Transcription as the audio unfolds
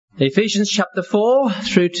Ephesians chapter 4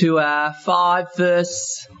 through to 5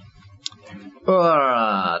 verse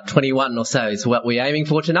 21 or so is what we're aiming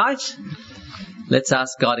for tonight. Let's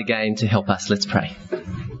ask God again to help us. Let's pray.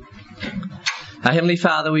 Our Heavenly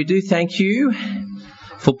Father, we do thank you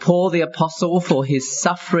for Paul the Apostle, for his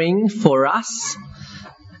suffering for us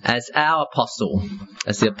as our apostle,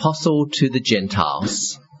 as the apostle to the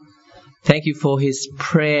Gentiles. Thank you for his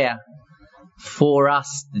prayer for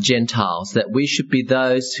us, the Gentiles, that we should be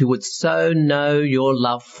those who would so know your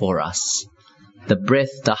love for us, the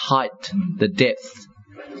breadth, the height, the depth,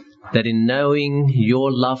 that in knowing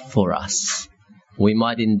your love for us, we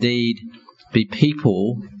might indeed be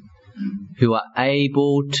people who are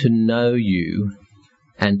able to know you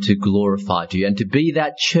and to glorify you, and to be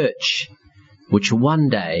that church which one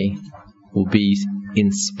day will be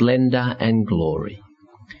in splendour and glory.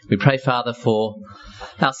 We pray, Father, for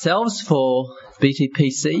ourselves, for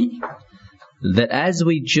BTPC, that as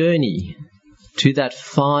we journey to that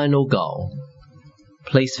final goal,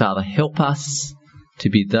 please, Father, help us to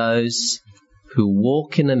be those who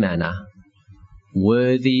walk in a manner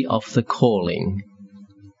worthy of the calling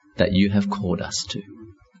that you have called us to.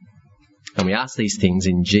 And we ask these things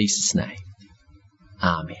in Jesus' name.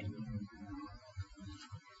 Amen.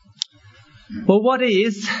 Well, what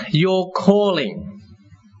is your calling?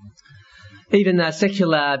 Even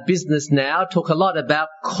secular business now talk a lot about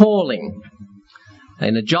calling.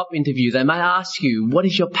 In a job interview, they may ask you, what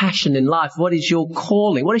is your passion in life? What is your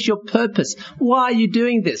calling? What is your purpose? Why are you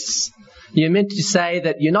doing this? You're meant to say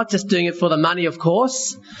that you're not just doing it for the money, of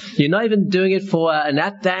course. You're not even doing it for an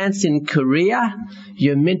ap dance in Korea.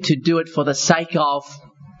 You're meant to do it for the sake of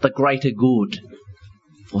the greater good,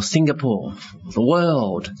 for Singapore, for the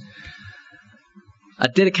world. A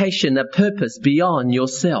dedication, a purpose beyond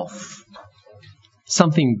yourself.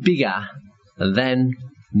 Something bigger than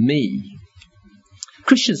me.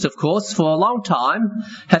 Christians, of course, for a long time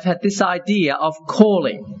have had this idea of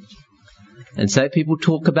calling. And so people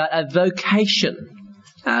talk about a vocation,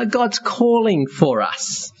 God's calling for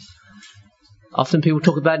us. Often people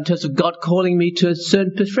talk about in terms of God calling me to a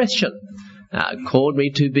certain profession, called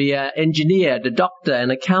me to be an engineer, a doctor,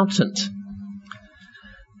 an accountant.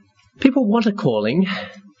 People want a calling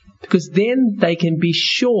because then they can be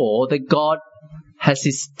sure that God has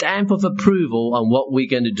his stamp of approval on what we're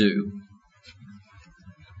going to do.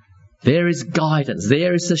 There is guidance,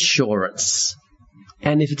 there is assurance.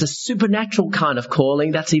 And if it's a supernatural kind of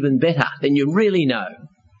calling, that's even better. Then you really know.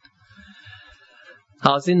 I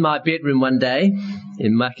was in my bedroom one day,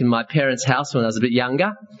 back in my parents' house when I was a bit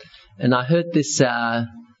younger, and I heard this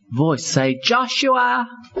voice say, "Joshua!"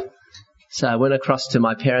 So I went across to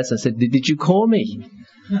my parents and said, "Did you call me?"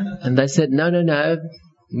 And they said, No,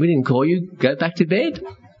 we didn't call you. Go back to bed.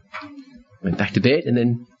 Went back to bed and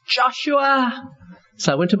then, "Joshua!"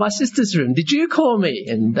 So I went to my sister's room. "Did you call me?"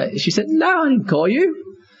 And she said, "No, I didn't call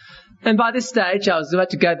you." And by this stage, I was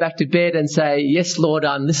about to go back to bed and say, "Yes, Lord,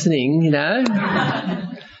 I'm listening,"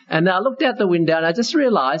 And I looked out the window and I just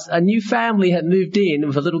realised a new family had moved in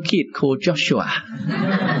with a little kid called Joshua.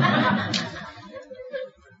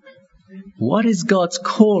 What is God's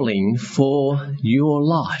calling for your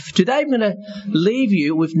life? Today I'm going to leave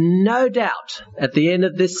you with no doubt at the end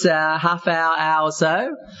of this half hour or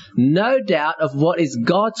so, no doubt of what is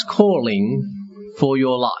God's calling for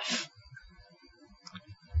your life.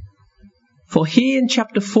 For here in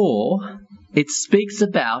chapter 4, it speaks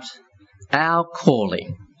about our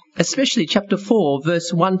calling, especially chapter 4,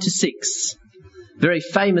 verse 1 to 6. Very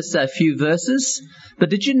famous few verses. But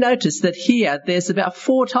did you notice that here there's about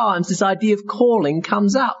 4 times this idea of calling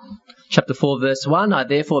comes up? Chapter 4 verse 1, "I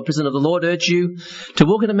therefore, a prisoner of the Lord, urge you to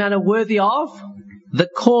walk in a manner worthy of the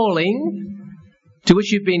calling to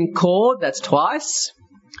which you've been called." That's twice.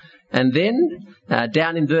 And then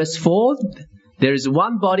down in verse 4, "There is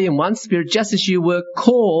one body and one spirit, just as you were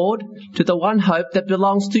called to the one hope that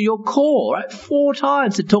belongs to your call." Right? 4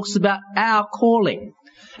 times it talks about our calling.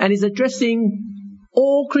 And he's addressing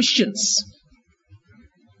all Christians.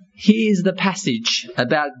 Here's the passage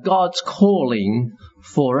about God's calling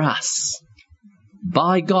for us.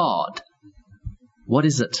 By God. What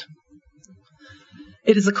is it?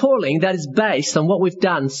 It is a calling that is based on what we've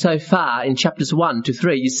done so far in chapters 1 to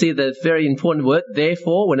 3. You see the very important word,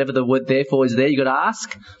 therefore. Whenever the word therefore is there, you've got to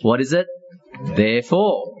ask, what is it?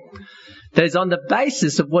 Therefore. That is on the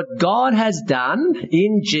basis of what God has done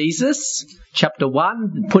in Jesus. Chapter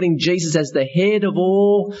 1, putting Jesus as the head of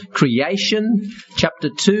all creation. Chapter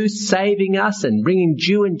 2, saving us and bringing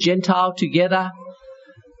Jew and Gentile together.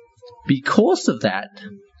 Because of that,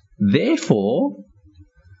 therefore,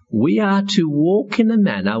 we are to walk in a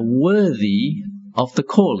manner worthy of the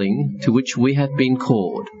calling to which we have been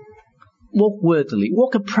called. walk worthily,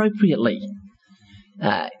 walk appropriately.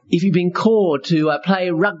 If you've been called to play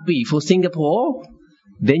rugby for Singapore,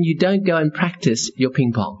 then you don't go and practice your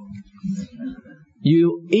ping pong.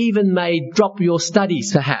 You even may drop your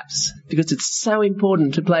studies, perhaps, because it's so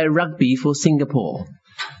important to play rugby for Singapore.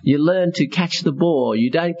 You learn to catch the ball.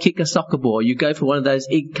 You don't kick a soccer ball. You go for one of those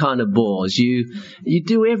egg kind of balls. You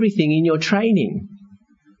do everything in your training.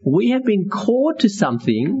 We have been called to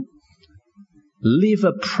something. Live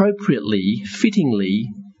appropriately, fittingly,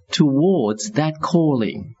 towards that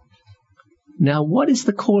calling. Now, what is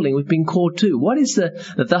the calling we've been called to? What is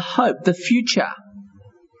the hope, the future?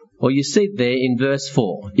 Well, you see it there in verse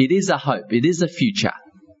 4. It is a hope. It is a future.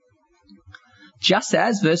 Just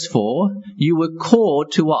as, verse 4, you were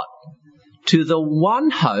called to what? To the one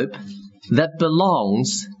hope that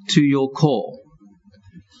belongs to your call.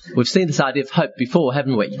 We've seen this idea of hope before,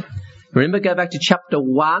 haven't we? Remember, go back to chapter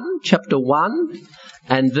 1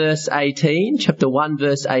 and verse 18. Chapter 1,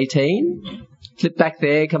 verse 18. Flip back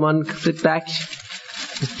there. Come on, flip back.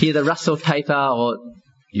 Hear the rustle of paper or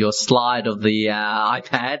your slide of the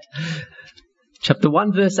iPad. Chapter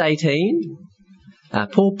 1, verse 18.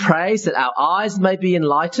 Paul prays that our eyes may be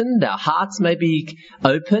enlightened, our hearts may be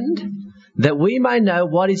opened, that we may know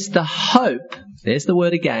what is the hope, there's the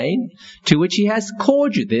word again, to which he has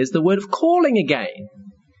called you. There's the word of calling again.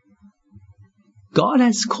 God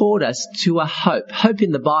has called us to a hope. Hope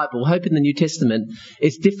in the Bible, hope in the New Testament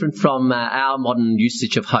is different from our modern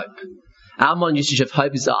usage of hope. Our modern usage of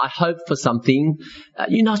hope is, I hope for something,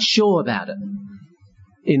 you're not sure about it.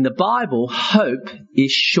 In the Bible, hope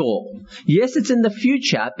is sure. Yes, it's in the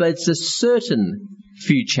future, but it's a certain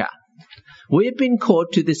future. We've been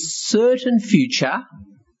called to this certain future.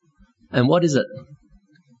 And what is it?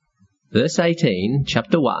 Verse 18,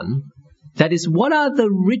 chapter 1. That is, what are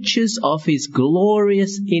the riches of his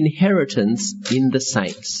glorious inheritance in the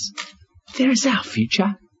saints? There is our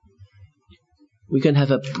future. We're going to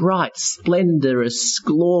have a bright, splendorous,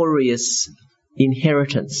 glorious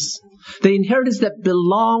inheritance. The inheritance that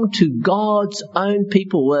belonged to God's own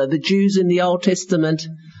people, the Jews in the Old Testament,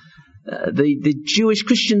 the Jewish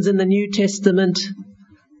Christians in the New Testament,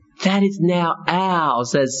 that is now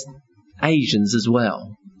ours as Asians as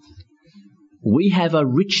well. We have a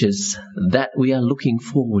riches that we are looking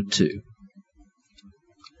forward to.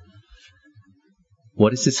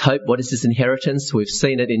 What is this hope? What is this inheritance? We've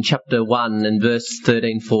seen it in chapter 1 and verse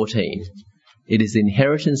 13-14. It is the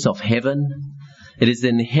inheritance of heaven. It is the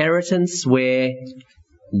inheritance where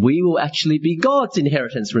we will actually be God's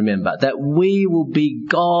inheritance, remember. That we will be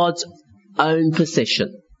God's own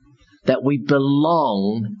possession. That we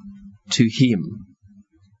belong to him.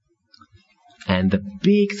 And the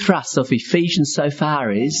big thrust of Ephesians so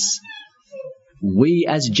far is we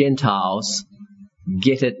as Gentiles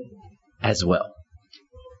get it as well.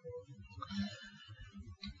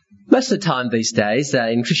 Most of the time these days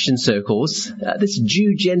in Christian circles, this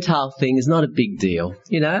Jew-Gentile thing is not a big deal,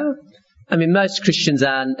 you know. I mean, most Christians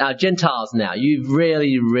are Gentiles now. You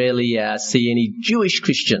rarely see any Jewish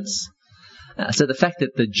Christians. So the fact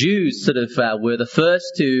that the Jews sort of were the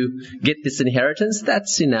first to get this inheritance,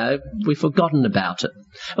 that's, we've forgotten about it.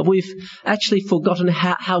 We've actually forgotten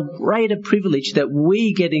how great a privilege that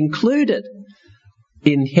we get included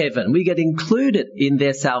in heaven. We get included in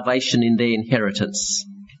their salvation, in their inheritance.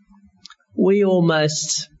 We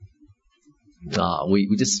almost, we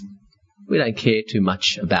don't care too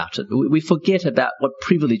much about it. We forget about what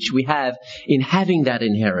privilege we have in having that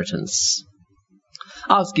inheritance.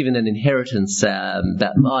 I was given an inheritance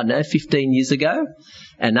about, 15 years ago.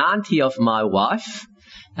 An auntie of my wife,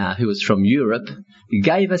 who was from Europe,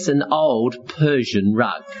 gave us an old Persian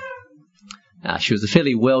rug. She was a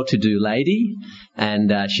fairly well-to-do lady, and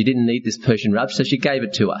she didn't need this Persian rug, so she gave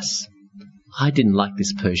it to us. I didn't like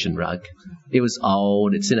this Persian rug. It was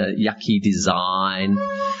old, it's in a yucky design.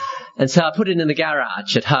 And so I put it in the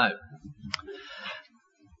garage at home.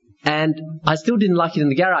 And I still didn't like it in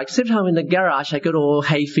the garage, except I'm in the garage, I got all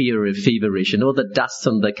hay feverish and all the dust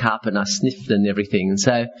on the carpet, and I sniffed and everything. And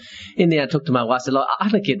so in the end I talked to my wife, I said, look,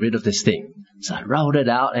 I'm going to get rid of this thing. So I rolled it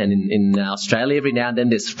out, and in Australia every now and then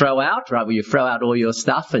there's throw out, right, where you throw out all your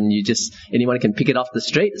stuff and anyone can pick it off the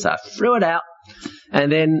street. So I threw it out,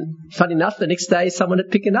 and then, funny enough, the next day someone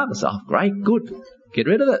had picked it up. I said, oh, great, good, get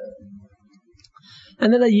rid of it.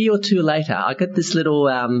 And then a year or two later, I got this little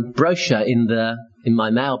brochure in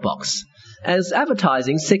my mailbox as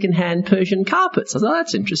advertising second-hand Persian carpets. I thought, oh,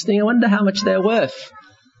 that's interesting. I wonder how much they're worth.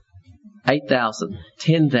 $8,000,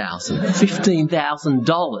 $10,000,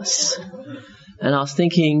 $15,000. And I was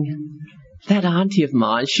thinking, that auntie of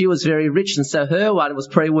mine, she was very rich, and so her one was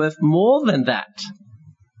probably worth more than that.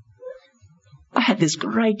 I had this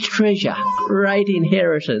great treasure, great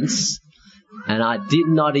inheritance, and I did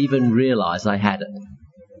not even realize I had it.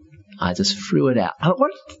 I just threw it out.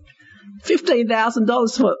 What?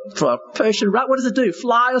 $15,000 for a Persian rug? What does it do?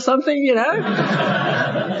 Fly or something, you know?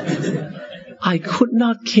 I could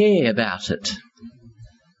not care about it.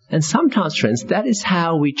 And sometimes, friends, that is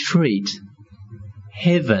how we treat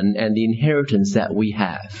heaven and the inheritance that we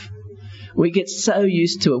have. We get so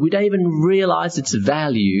used to it, we don't even realize its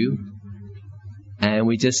value, and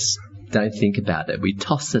we just don't think about it. We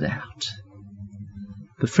toss it out.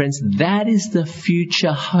 But friends, that is the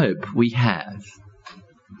future hope we have.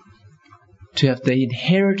 To have the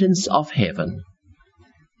inheritance of heaven.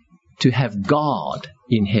 To have God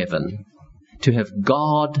in heaven. To have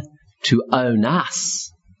God to own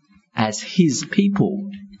us as His people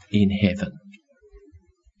in heaven.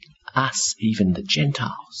 Us, even the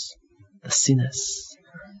Gentiles, the sinners.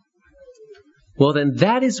 Well, then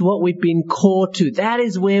that is what we've been called to. That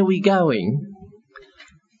is where we're going.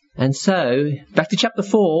 And so, back to chapter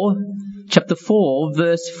 4. Chapter 4,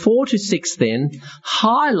 verse 4 to 6 then,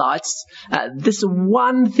 highlights this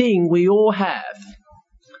one thing we all have.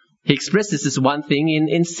 He expresses this one thing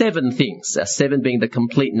in 7 things, 7 being the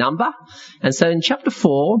complete number. And so in chapter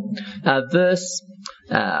 4, verse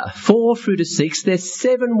 4 through to 6, there's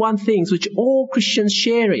 7 one things which all Christians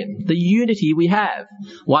share in. The unity we have.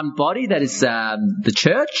 One body, that is the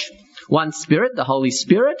church. One Spirit, the Holy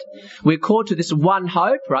Spirit. We're called to this one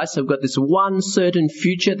hope, right? So we've got this one certain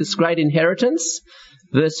future, this great inheritance.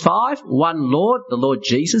 Verse 5, one Lord, the Lord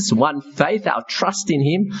Jesus. One faith, our trust in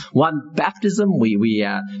Him. One baptism, we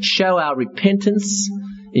show our repentance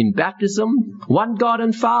in baptism. One God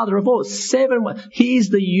and Father of all. 7, He's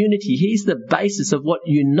the unity. He's the basis of what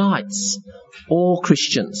unites all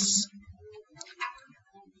Christians.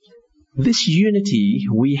 This unity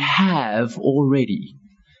we have already,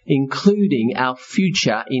 including our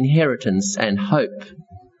future inheritance and hope.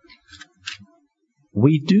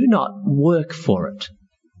 We do not work for it.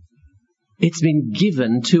 It's been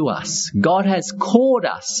given to us. God has called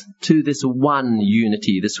us to this one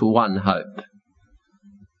unity, this one hope.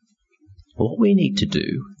 What we need to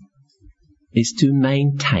do is to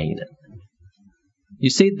maintain it. You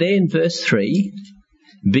see there in verse 3,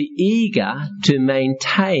 be eager to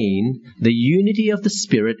maintain the unity of the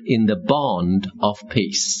Spirit in the bond of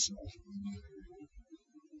peace.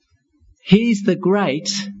 Here's the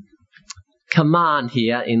great command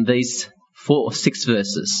here in these 6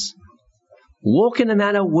 verses. Walk in a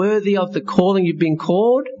manner worthy of the calling you've been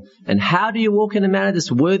called. And how do you walk in a manner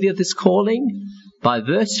that's worthy of this calling? By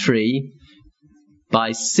verse 3,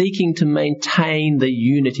 by seeking to maintain the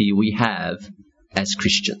unity we have as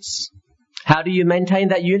Christians. How do you maintain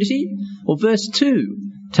that unity? Well, verse 2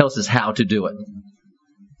 tells us how to do it.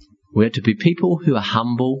 We're to be people who are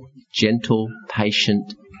humble, gentle,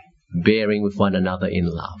 patient, bearing with one another in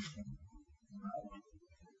love.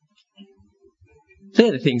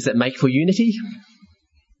 They're the things that make for unity.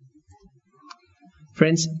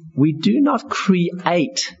 Friends, we do not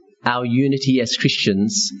create our unity as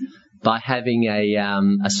Christians by having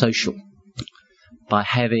a social, by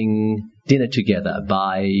having dinner together,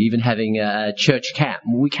 by even having a church camp.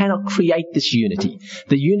 We cannot create this unity.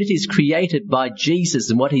 The unity is created by Jesus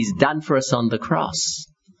and what He's done for us on the cross.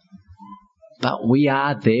 But we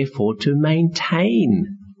are therefore to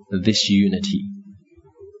maintain this unity.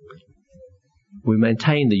 We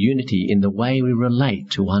maintain the unity in the way we relate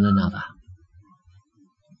to one another.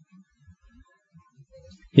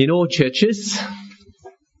 In all churches,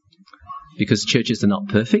 because churches are not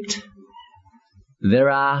perfect, there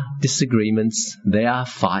are disagreements, there are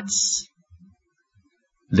fights,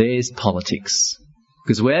 there's politics.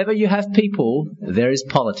 Because wherever you have people, there is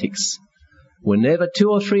politics. Whenever 2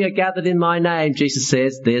 or 3 are gathered in my name, Jesus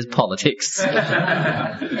says, there's politics.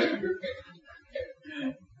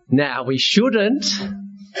 Now, we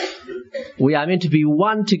are meant to be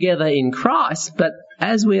one together in Christ, but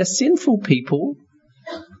as we are sinful people,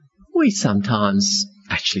 we sometimes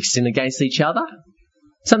actually sin against each other.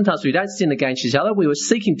 Sometimes we don't sin against each other. We were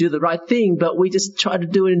seeking to do the right thing, but we just try to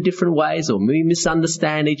do it in different ways, or we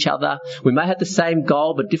misunderstand each other. We may have the same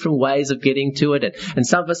goal, but different ways of getting to it. And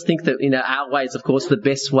some of us think that, our way is, of course, the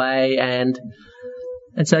best way. And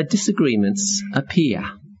so disagreements appear.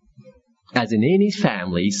 As in any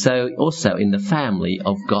family, so also in the family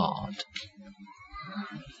of God.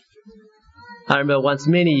 I remember once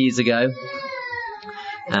many years ago,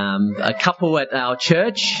 a couple at our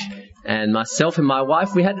church, and myself and my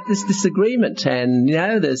wife, we had this disagreement. And,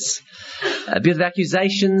 there's a bit of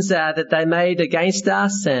accusations that they made against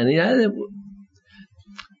us. And,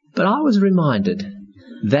 but I was reminded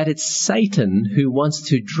that it's Satan who wants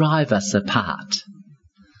to drive us apart.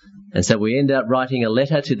 And so we end up writing a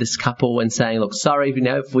letter to this couple and saying, look, sorry,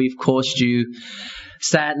 if we've caused you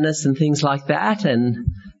sadness and things like that. And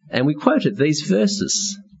we quoted these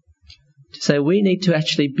verses to say we need to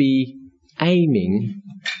actually be aiming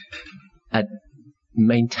at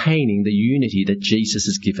maintaining the unity that Jesus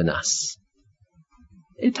has given us.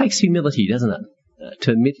 It takes humility, doesn't it?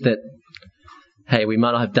 To admit that, hey, we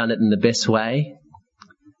might not have done it in the best way.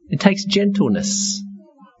 It takes gentleness.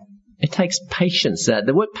 It takes patience.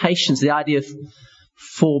 The word patience, the idea of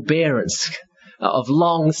forbearance, of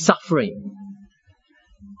long suffering.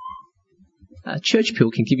 Church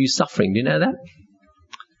people can give you suffering. Do you know that?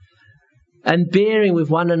 And bearing with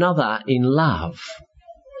one another in love.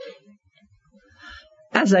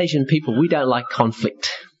 As Asian people, we don't like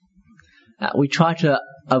conflict. We try to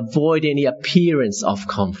avoid any appearance of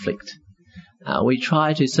conflict. We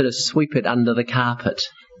try to sort of sweep it under the carpet.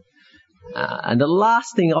 And the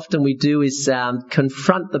last thing often we do is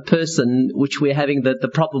confront the person which we're having the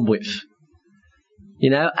problem with.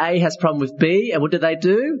 A has a problem with B, and what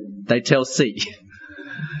do? They tell C.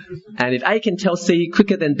 And if A can tell C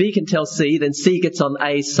quicker than B can tell C, then C gets on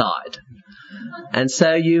A's side. And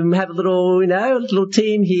so you have a little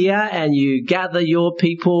team here, and you gather your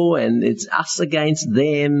people, and it's us against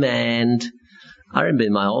them. And I remember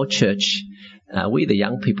in my old church, we the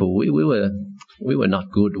young people, we were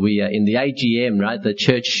not good. We in the AGM, right, the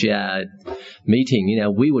church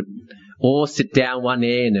meeting, we would all sit down one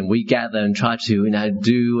end and we gather and try to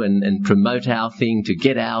do and promote our thing, to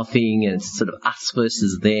get our thing, and it's sort of us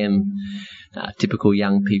versus them. Typical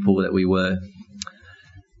young people that we were.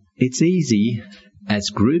 It's easy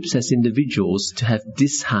as groups, as individuals, to have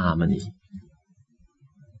disharmony.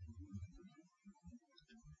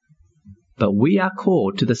 But we are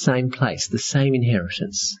called to the same place, the same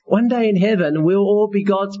inheritance. One day in heaven, we'll all be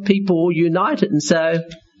God's people united, and so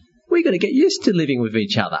we're going to get used to living with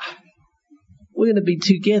each other. We're going to be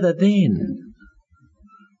together then.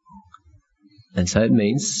 And so it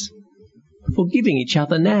means forgiving each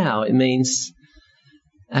other now. It means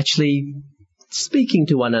actually speaking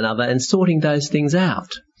to one another and sorting those things out.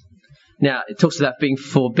 Now, it talks about being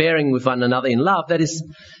forbearing with one another in love. That is,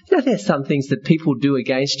 there's some things that people do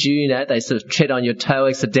against you. They sort of tread on your toe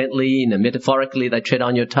accidentally, metaphorically, they tread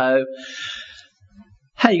on your toe.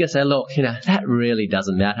 Hey, you got to say, look, that really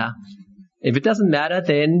doesn't matter. If it doesn't matter,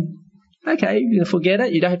 then, okay, you can forget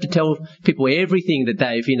it. You don't have to tell people everything that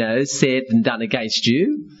they've, said and done against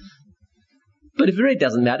you. But if it really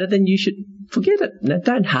doesn't matter, then you should forget it.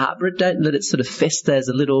 Don't harbour it. Don't let it sort of fester as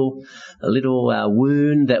a little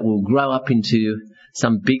wound that will grow up into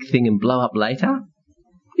some big thing and blow up later.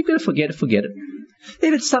 You've got to forget it.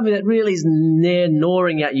 If it's something that really is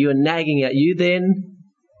gnawing at you and nagging at you, then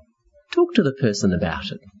talk to the person about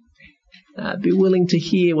it. Be willing to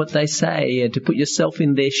hear what they say and to put yourself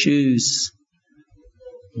in their shoes.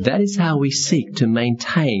 That is how we seek to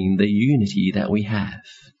maintain the unity that we have.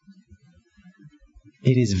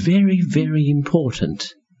 It is very, very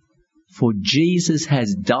important, for Jesus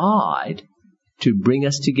has died to bring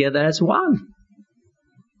us together as one.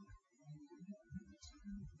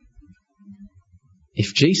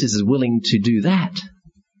 If Jesus is willing to do that,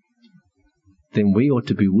 then we ought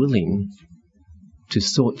to be willing to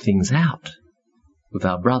sort things out with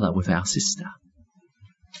our brother, with our sister.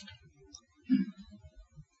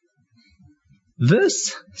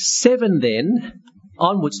 Verse 7 then,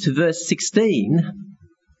 onwards to verse 16,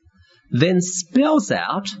 then spells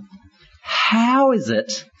out how is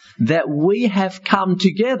it that we have come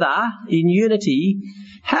together in unity.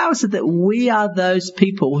 How is it that we are those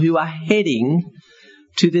people who are heading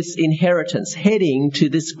to this inheritance, heading to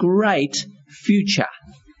this great future,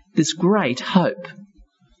 this great hope?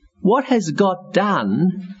 What has God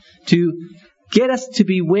done to get us to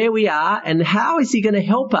be where we are, and how is He going to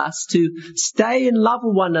help us to stay in love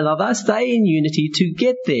with one another, stay in unity to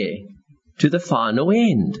get there, to the final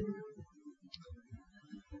end?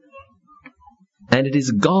 And it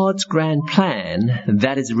is God's grand plan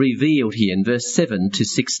that is revealed here in verse 7 to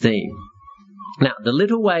 16. Now, the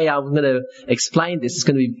little way I'm going to explain this is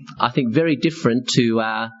going to be, I think, very different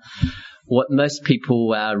to what most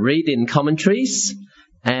people read in commentaries.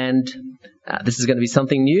 And this is going to be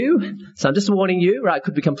something new. So I'm just warning you, right? It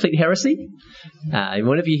could be complete heresy.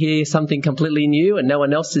 Whenever you hear something completely new and no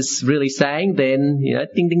one else is really saying, then,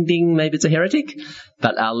 ding, ding, ding, maybe it's a heretic.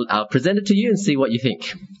 But I'll present it to you and see what you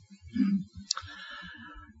think.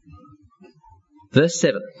 Verse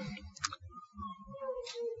 7.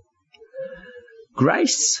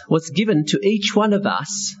 Grace was given to each one of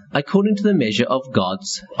us according to the measure of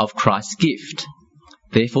Christ's gift.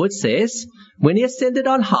 Therefore it says, When he ascended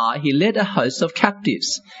on high, he led a host of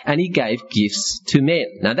captives, and he gave gifts to men.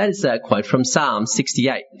 Now that is a quote from Psalm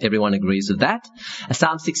 68. Everyone agrees with that.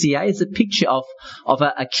 Psalm 68 is a picture of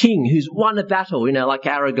a king who's won a battle, like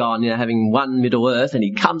Aragorn, having won Middle-earth, and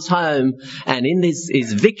he comes home, and in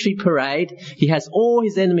his victory parade, he has all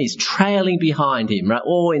his enemies trailing behind him, right?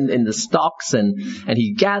 All in the stocks, and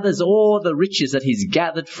he gathers all the riches that he's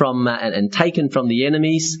gathered from and taken from the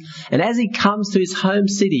enemies. And as he comes to his home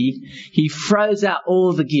city, he throws out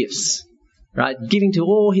all the gifts, right? Giving to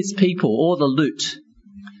all his people, all the loot.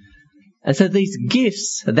 And so these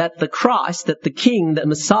gifts that the Christ, that the King, that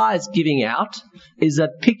Messiah is giving out is a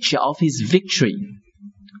picture of his victory.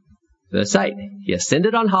 Verse 8, he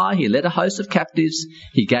ascended on high, he led a host of captives,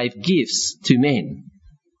 he gave gifts to men.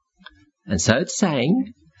 And so it's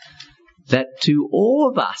saying that to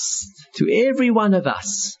all of us, to every one of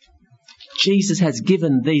us, Jesus has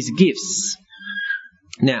given these gifts.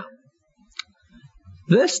 Now,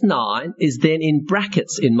 verse 9 is then in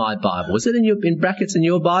brackets in my Bible. Is it in brackets in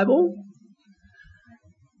your Bible?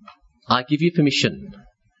 I give you permission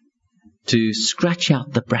to scratch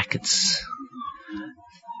out the brackets.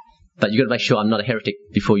 But you've got to make sure I'm not a heretic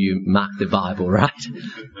before you mark the Bible, right?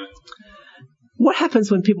 What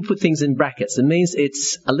happens when people put things in brackets? It means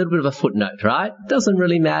it's a little bit of a footnote, right? Doesn't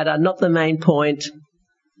really matter, not the main point.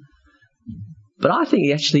 But I think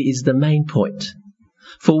it actually is the main point.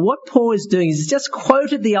 For what Paul is doing is he's just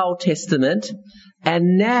quoted the Old Testament,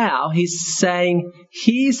 and now he's saying,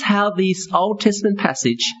 here's how this Old Testament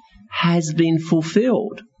passage has been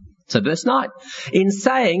fulfilled. So verse 9, in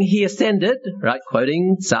saying he ascended, right,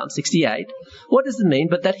 quoting Psalm 68, what does it mean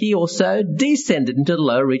but that he also descended into the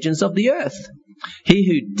lower regions of the earth? He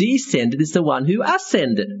who descended is the one who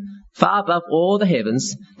ascended far above all the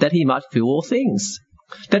heavens, that he might fill all things.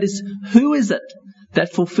 That is, who is it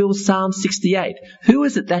that fulfills Psalm 68? Who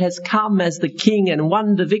is it that has come as the king and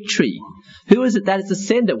won the victory? Who is it that has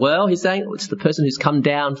ascended? Well, he's saying it's the person who's come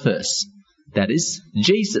down first. That is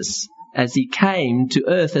Jesus, as he came to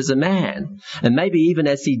earth as a man, and maybe even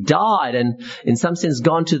as he died and in some sense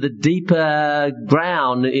gone to the deeper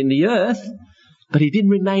ground in the earth, but he didn't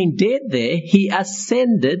remain dead there. He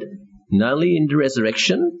ascended, not only into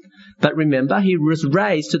resurrection, but remember, he was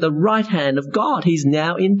raised to the right hand of God. He's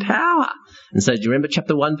now in power. And so do you remember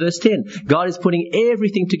chapter 1 verse 10? God is putting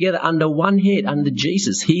everything together under one head, under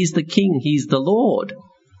Jesus. He's the King. He's the Lord.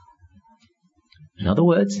 In other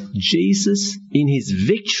words, Jesus in his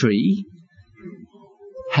victory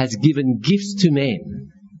has given gifts to men.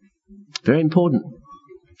 Very important.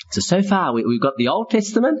 So far we've got the Old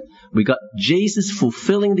Testament. We've got Jesus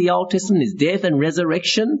fulfilling the Old Testament, his death and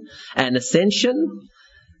resurrection and ascension.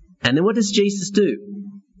 And then what does Jesus do?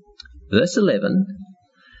 Verse 11,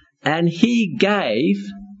 and he gave,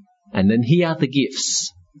 and then here are the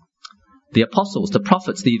gifts. The apostles, the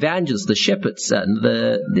prophets, the evangelists, the shepherds, and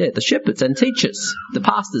the shepherds and teachers, the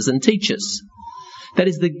pastors and teachers. That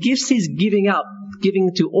is, the gifts he's giving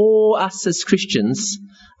to all us as Christians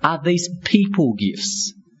are these people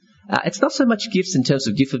gifts. It's not so much gifts in terms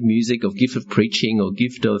of gift of music or gift of preaching or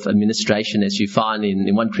gift of administration as you find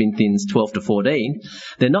in 1 Corinthians 12 to 14.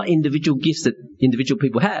 They're not individual gifts that individual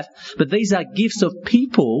people have, but these are gifts of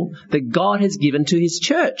people that God has given to his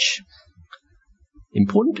church.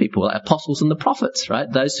 Important people, like apostles and the prophets, right?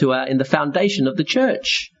 Those who are in the foundation of the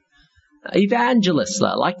church. Evangelists,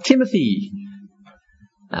 like Timothy.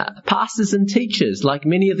 Pastors and teachers, like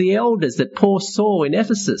many of the elders that Paul saw in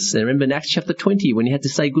Ephesus. And remember in Acts chapter 20 when he had to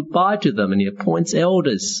say goodbye to them and he appoints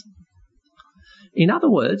elders. In other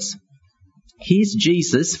words, here's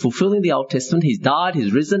Jesus fulfilling the Old Testament. He's died,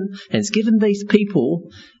 he's risen, and he's given these people.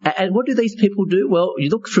 And what do these people do? Well, you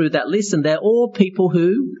look through that list and they're all people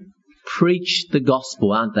who preach the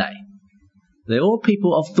gospel, aren't they? They're all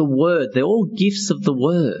people of the word. They're all gifts of the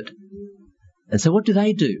word. And so what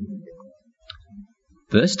do?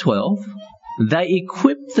 Verse 12, they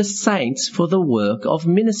equip the saints for the work of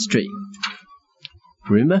ministry.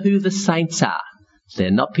 Remember who the saints are.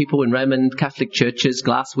 They're not people in Roman Catholic churches,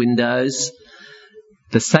 glass windows.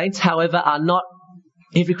 The saints, however, are not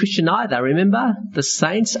every Christian either. Remember, the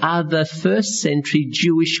saints are the first century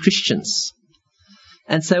Jewish Christians.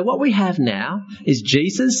 And so what we have now is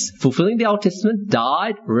Jesus fulfilling the Old Testament,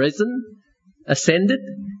 died, risen, ascended,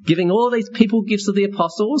 giving all these people gifts of the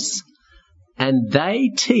apostles, and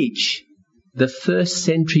they teach the first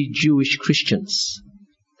century Jewish Christians.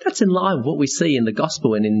 That's in line with what we see in the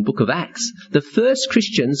Gospel and in the book of Acts. The first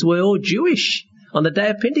Christians were all Jewish. On the day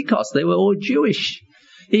of Pentecost, they were all Jewish.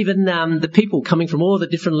 Even the people coming from all the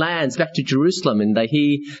different lands back to Jerusalem, and they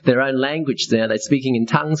hear their own language there, they're speaking in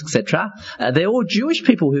tongues, etc. They're all Jewish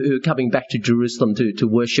people who are coming back to Jerusalem to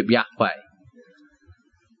worship Yahweh.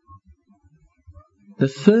 the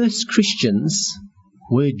first Christians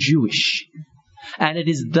were Jewish. And it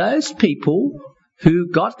is those people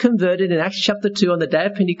who got converted in Acts chapter 2 on the day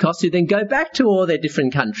of Pentecost who then go back to all their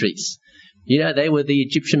different countries. You know, they were the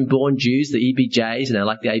Egyptian-born Jews, the EBJs,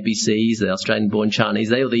 like the ABCs, the Australian-born Chinese.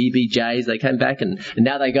 They were the EBJs. They came back and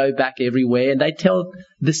now they go back everywhere and they tell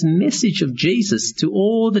this message of Jesus to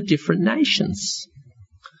all the different nations.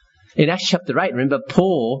 In Acts chapter 8, remember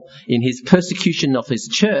Paul, in his persecution of his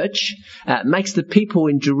church, makes the people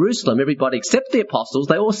in Jerusalem, everybody except the apostles,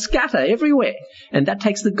 they all scatter everywhere. And that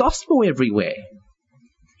takes the gospel everywhere.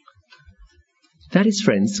 That is,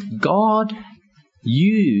 friends, God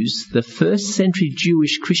used the first century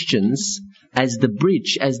Jewish Christians as the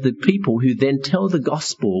bridge, as the people who then tell the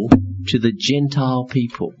gospel to the Gentile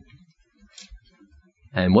people.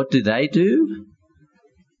 And what do?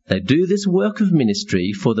 They do this work of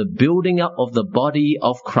ministry for the building up of the body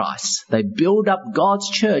of Christ. They build up God's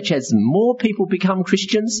church as more people become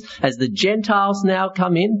Christians, as the Gentiles now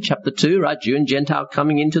come in. Chapter 2, right? Jew and Gentile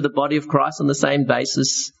coming into the body of Christ on the same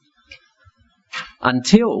basis.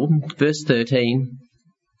 Until, verse 13,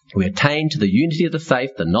 we attain to the unity of the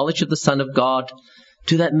faith, the knowledge of the Son of God,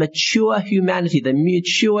 to that mature humanity, the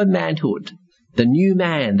mature manhood, the new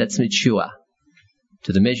man that's mature,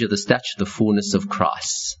 to the measure of the stature of the fullness of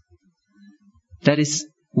Christ. That is,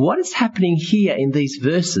 what is happening here in these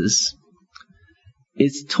verses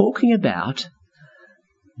is talking about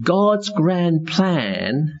God's grand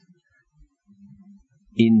plan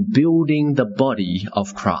in building the body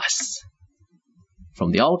of Christ. From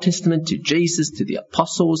the Old Testament to Jesus, to the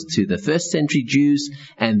apostles, to the first century Jews,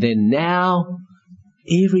 and then now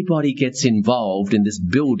everybody gets involved in this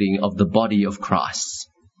building of the body of Christ.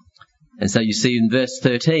 And so you see in verse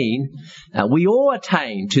 13, we all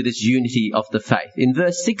attain to this unity of the faith. In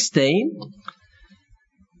verse 16,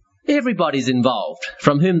 everybody's involved,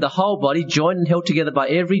 from whom the whole body, joined and held together by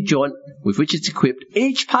every joint with which it's equipped,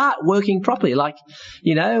 each part working properly. Like,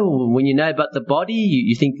 when you know about the body,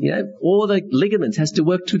 you think, all the ligaments has to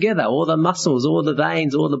work together, all the muscles, all the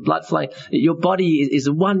veins, all the blood flowing. Your body is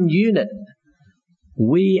one unit.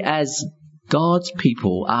 We as God's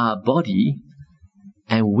people are a body,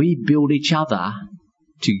 and we build each other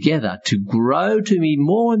together to grow to be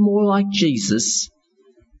more and more like Jesus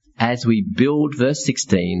as we build, verse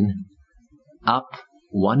 16, up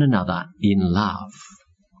one another in love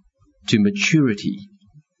to maturity.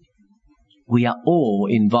 We are all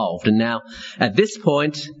involved. And now, at this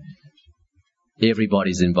point,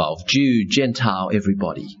 everybody's involved. Jew, Gentile,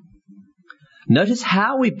 everybody. Notice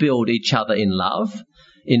how we build each other in love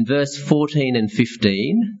in verse 14 and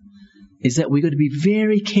 15 is that we've got to be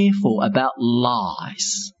very careful about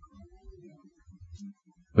lies.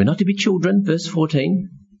 We're not to be children, verse 14,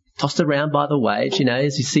 tossed around by the waves,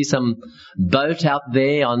 as you see some boat out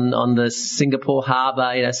there on the Singapore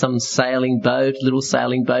harbour, some sailing boat, little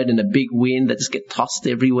sailing boat in a big wind that just get tossed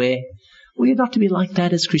everywhere. We're not to be like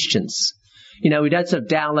that as Christians. We don't sort of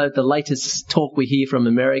download the latest talk we hear from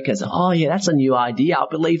America and say, oh yeah, that's a new idea, I'll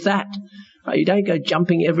believe that. Right? You don't go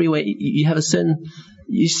jumping everywhere. You have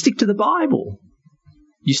you stick to the Bible.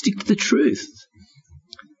 You stick to the truth.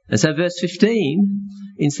 And so verse 15,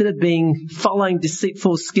 instead of following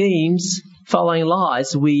deceitful schemes, following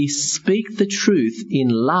lies, we speak the truth in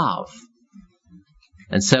love.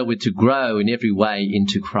 And so we're to grow in every way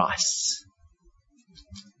into Christ.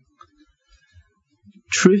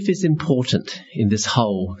 Truth is important in this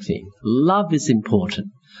whole thing. Love is important.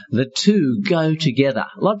 The two go together.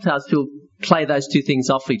 A lot of times people play those two things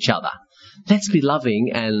off each other. Let's be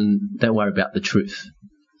loving and don't worry about the truth.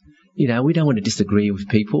 We don't want to disagree with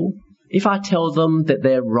people. If I tell them that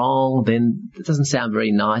they're wrong, then it doesn't sound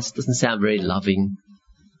very nice, it doesn't sound very loving.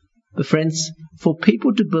 But friends, for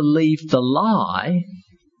people to believe the lie,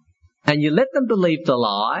 and you let them believe the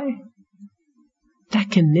lie,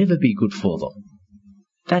 that can never be good for them.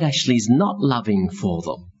 That actually is not loving for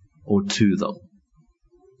them or to them.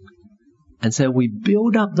 And so we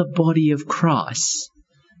build up the body of Christ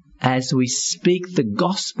as we speak the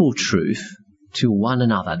gospel truth to one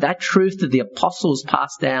another. That truth that the apostles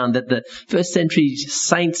passed down, that the first century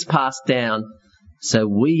saints passed down, so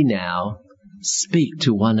we now speak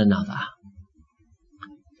to one another.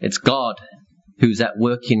 It's God who's at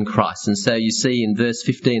work in Christ. And so you see in verse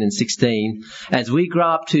 15 and 16, as we grow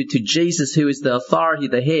up to Jesus, who is the authority,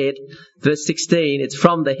 the head, verse 16, it's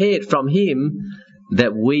from the head, from him,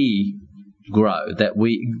 that we grow,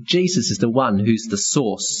 Jesus is the one who's the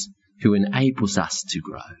source who enables us to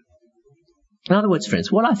grow. In other words,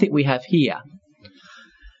 friends, what I think we have here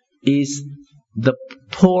is the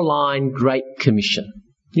Pauline Great Commission.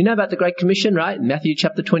 You know about the Great Commission, right? In Matthew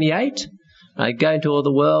chapter 28, Go into all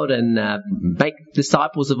the world and make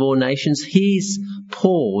disciples of all nations. Here's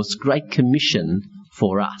Paul's great commission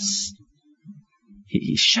for us.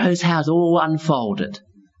 He shows how it's all unfolded.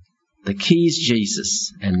 The key is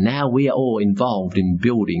Jesus, and now we are all involved in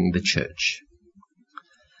building the church.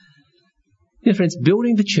 Friends,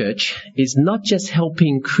 building the church is not just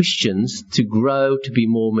helping Christians to grow to be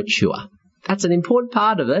more mature. That's an important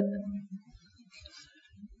part of it.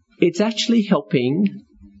 It's actually helping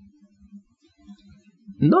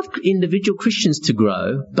not individual Christians to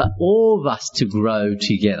grow, but all of us to grow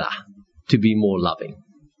together, to be more loving.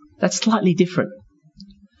 That's slightly different.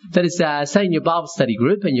 That is, say in your Bible study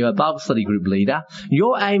group, and you're a Bible study group leader,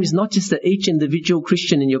 your aim is not just that each individual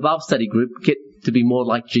Christian in your Bible study group get to be more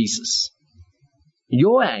like Jesus.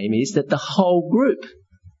 Your aim is that the whole group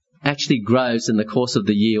actually grows in the course of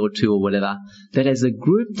the year or two or whatever, that as a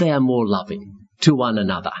group they are more loving to one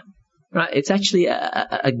another. Right? It's actually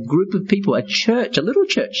a group of people, a church, a little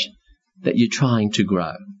church that you're trying to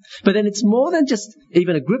grow. But then it's more than just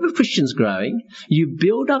even a group of Christians growing. You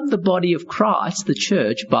build up the body of Christ, the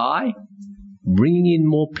church, by bringing in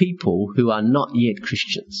more people who are not yet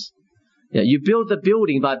Christians. You build the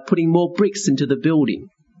building by putting more bricks into the building.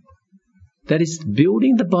 That is,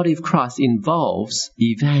 building the body of Christ involves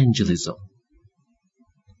evangelism.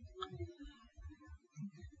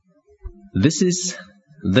 This is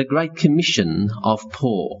the Great Commission of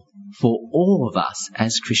Paul for all of us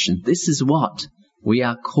as Christians. This is what we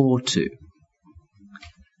are called to.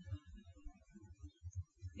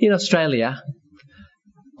 In Australia,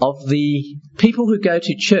 of the people who go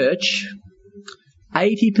to church,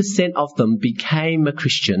 80% of them became a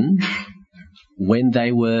Christian when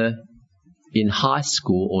they were in high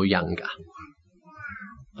school or younger.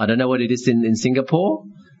 I don't know what it is in Singapore,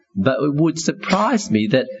 but it would surprise me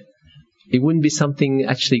that it wouldn't be something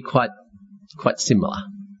actually quite similar.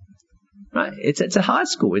 Right? It's a high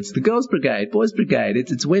school. It's the girls' brigade, boys' brigade.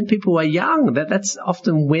 It's when people are young. That's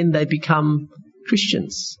often when they become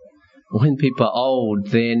Christians. When people are old,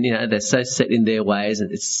 then they're so set in their ways,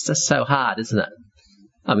 and it's just so hard, isn't it?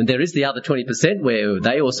 I mean, there is the other 20% where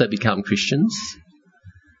they also become Christians.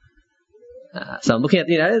 So I'm looking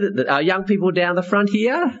at our young people down the front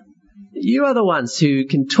here. You are the ones who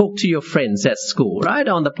can talk to your friends at school, right,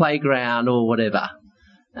 on the playground or whatever.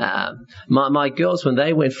 My girls, when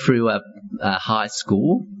they went through a high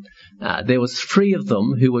school, there was 3 of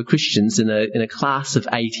them who were Christians in a class of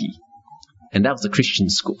 80, and that was a Christian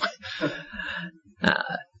school.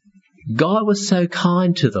 God was so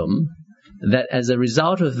kind to them that as a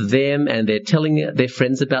result of them and their telling their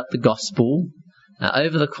friends about the gospel,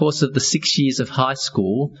 over the course of the 6 years of high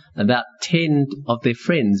school, about 10 of their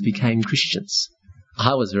friends became Christians.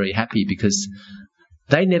 I was very happy because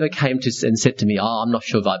they never came to and said to me, I'm not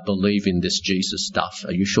sure if I believe in this Jesus stuff.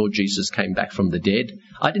 Are you sure Jesus came back from the dead?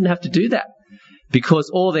 I didn't have to do that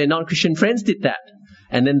because all their non-Christian friends did that.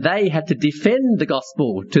 And then they had to defend the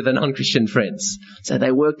gospel to the non-Christian friends. So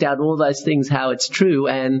they worked out all those things, how it's true,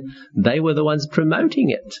 and they were the ones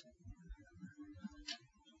promoting it.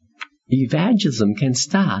 Evangelism can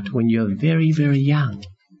start when you're very, very young.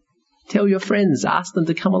 Tell your friends, ask them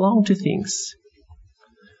to come along to things.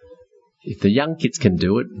 If the young kids can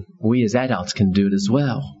do it, we as adults can do it as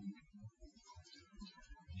well.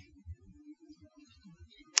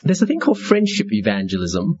 There's a thing called friendship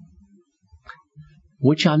evangelism,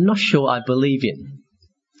 which I'm not sure I believe in.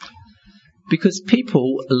 Because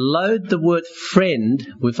people load the word friend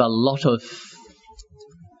with a lot of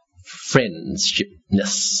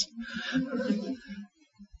friendshipness.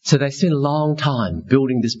 So they spend a long time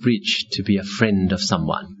building this bridge to be a friend of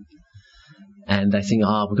someone. And they think,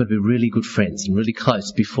 we've got to be really good friends and really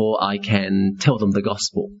close before I can tell them the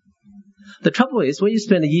gospel. The trouble is, when you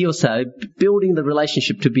spend a year or so building the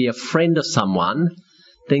relationship to be a friend of someone,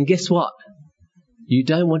 then guess what? You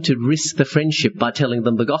don't want to risk the friendship by telling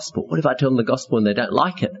them the gospel. What if I tell them the gospel and they don't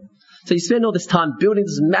like it? So you spend all this time building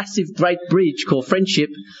this massive, great bridge called friendship,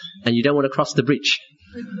 and you don't want to cross the bridge.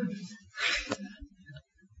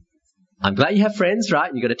 I'm glad you have friends,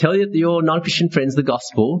 right? You've got to tell your non-Christian friends the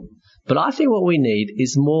gospel. But I think what we need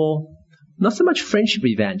is more, not so much friendship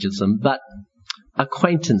evangelism, but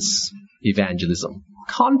acquaintance evangelism,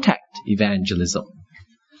 contact evangelism.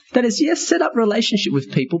 That is, yes, set up relationship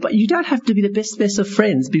with people, but you don't have to be the best of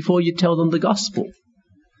friends before you tell them the gospel.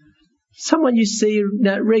 Someone you see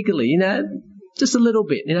regularly, just a little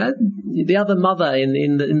bit, the other mother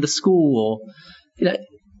in the school, or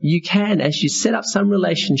you can, as you set up some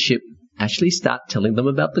relationship, actually start telling them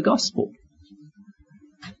about the gospel.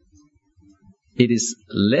 It is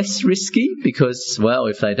less risky because,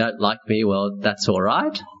 if they don't like me, that's all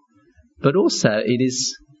right. But also it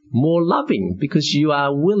is more loving because you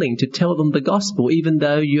are willing to tell them the gospel even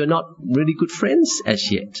though you're not really good friends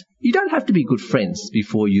as yet. You don't have to be good friends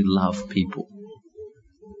before you love people.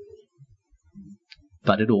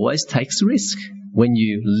 But it always takes risk when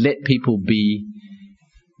you let people be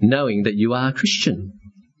knowing that you are a Christian.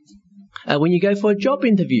 When you go for a job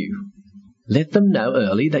interview, let them know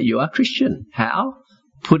early that you are Christian. How?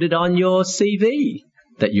 Put it on your CV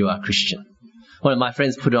that you are Christian. One of my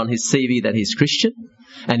friends put it on his CV that he's Christian.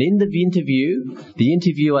 And in the interview, the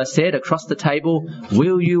interviewer said across the table,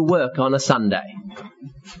 "Will you work on a Sunday?"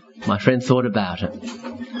 My friend thought about it.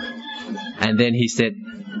 And then he said,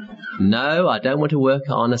 "No, I don't want to work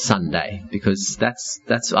on a Sunday because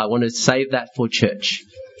I want to save that for church."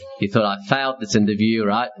 He thought, I failed this interview,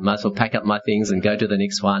 right? Might as well pack up my things and go to the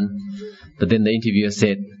next one. But then the interviewer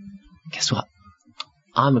said, "Guess what?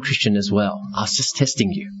 I'm a Christian as well. I was just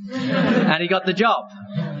testing you." And he got the job.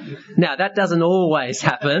 Now, that doesn't always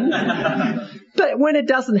happen. But when it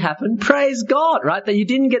doesn't happen, praise God, right? That you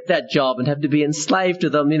didn't get that job and have to be enslaved to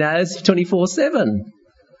them, 24/7.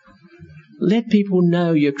 Let people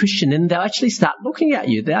know you're Christian and they'll actually start looking at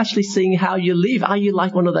you. They're actually seeing how you live. Are you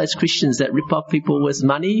like one of those Christians that rip off people with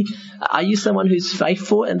money? Are you someone who's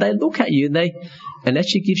faithful? And they look at you and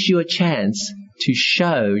actually gives you a chance to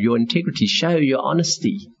show your integrity, show your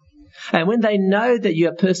honesty. And when they know that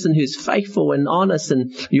you're a person who's faithful and honest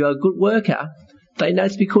and you're a good worker, they know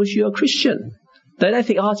it's because you're a Christian. They don't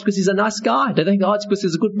think, it's because he's a nice guy. They think, it's because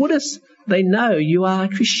he's a good Buddhist. They know you are a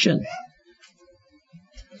Christian.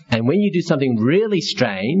 And when you do something really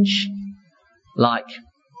strange, like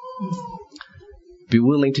be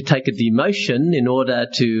willing to take a demotion in order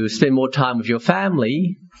to spend more time with your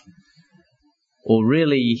family, or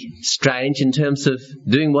really strange in terms of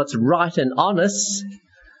doing what's right and honest,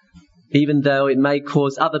 even though it may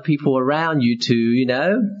cause other people around you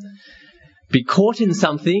to, be caught in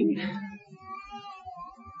something,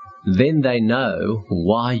 then they know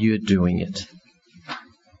why you're doing it.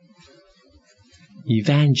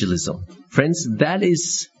 Evangelism. Friends, that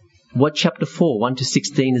is what chapter 4, 1 to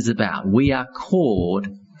 16 is about. We are called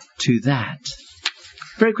to that.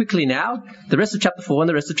 Very quickly now, the rest of chapter 4 and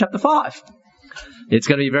the rest of chapter 5. It's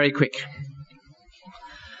going to be very quick.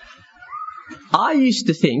 I used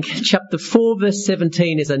to think chapter 4 verse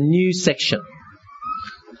 17 is a new section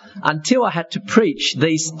until I had to preach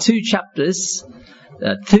these two chapters,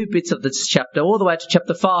 two bits of this chapter, all the way to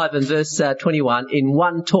chapter 5 and verse 21 in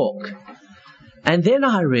one talk. And then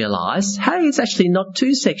I realized, hey, it's actually not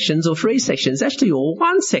two sections or three sections, it's actually all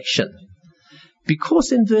one section.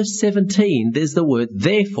 Because in verse 17 there's the word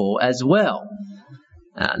therefore as well.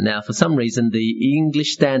 Now, for some reason, the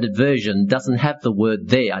English Standard Version doesn't have the word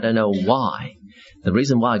there. I don't know why. The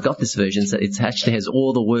reason why I got this version is that it actually has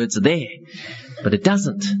all the words there. But it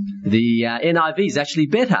doesn't. The NIV is actually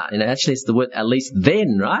better. Actually it's the word at least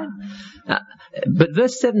then, right? But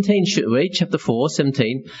verse 17 should read, chapter 4,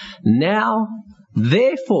 17. Now,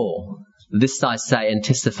 therefore, this I say and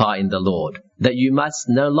testify in the Lord, that you must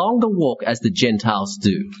no longer walk as the Gentiles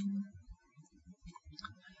do.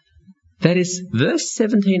 That is, verse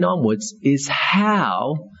 17 onwards is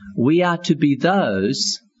how we are to be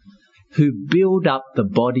those who build up the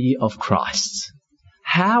body of Christ.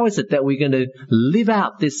 How is it that we're going to live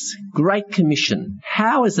out this great commission?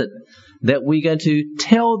 How is it that we're going to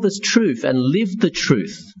tell the truth and live the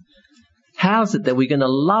truth? How is it that we're going to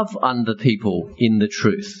love other people in the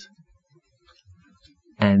truth?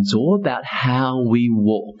 And it's all about how we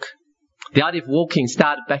walk. The idea of walking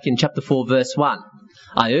started back in chapter 4, verse 1.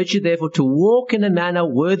 I urge you, therefore, to walk in a manner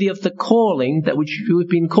worthy of the calling that which you have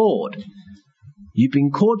been called. You've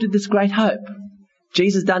been called to this great hope.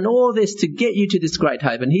 Jesus done all this to get you to this great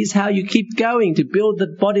hope. And here's how you keep going to build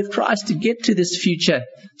the body of Christ to get to this future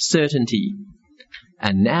certainty.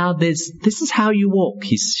 And now this is how you walk,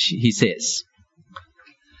 he says.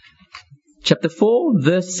 Chapter 4,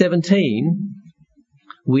 verse 17,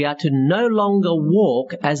 we are to no longer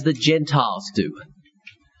walk as the Gentiles do.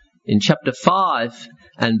 In chapter 5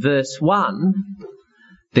 and verse 1,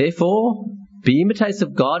 therefore, be imitators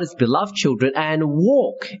of God as beloved children and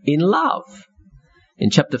walk in love.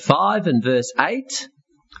 In chapter 5 and verse 8,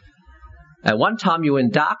 at one time you were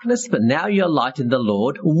in darkness, but now you are light in the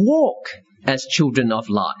Lord. Walk as children of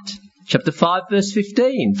light. Chapter 5 verse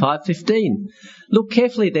 15, 5:15. Look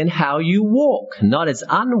carefully then how you walk, not as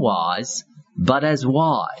unwise, but as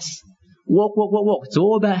wise. Walk, walk, walk, walk. It's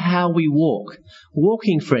all about how we walk.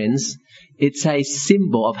 Walking, friends, it's a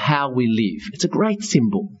symbol of how we live. It's a great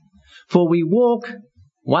symbol. For we walk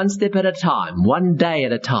one step at a time, one day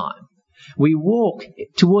at a time. We walk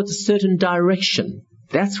towards a certain direction.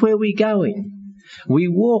 That's where we're going. We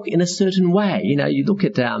walk in a certain way. You look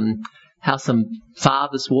at how some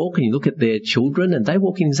fathers walk, and you look at their children, and they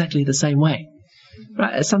walk in exactly the same way.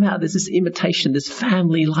 Right? Somehow there's this imitation, this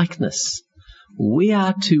family likeness. We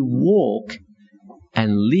are to walk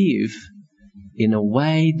and live in a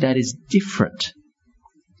way that is different.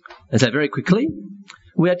 And so very quickly,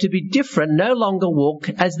 we are to be different, no longer walk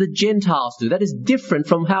as the Gentiles do. That is different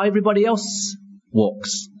from how everybody else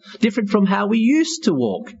walks. Different from how we used to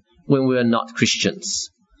walk when we were not Christians.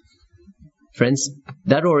 Friends,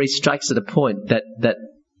 that already strikes at a point that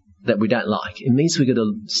we don't like. It means we're going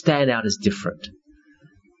to stand out as different.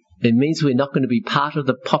 It means we're not going to be part of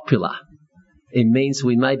the popular. It means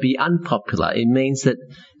we may be unpopular. It means that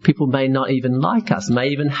people may not even like us, may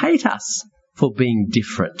even hate us for being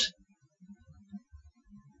different.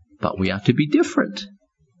 But we are to be different.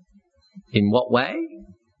 In what way?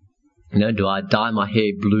 Do I dye my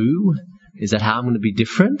hair blue? Is that how I'm going to be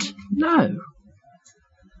different? No.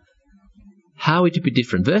 How are we to be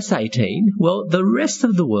different? Verse 18, well, the rest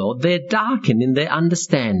of the world, they're darkened in their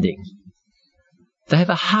understanding. They have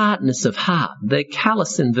a hardness of heart. They're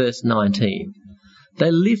callous in verse 19.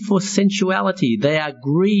 They live for sensuality. They are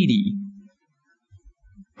greedy.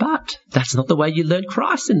 But that's not the way you learned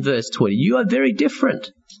Christ in verse 20. You are very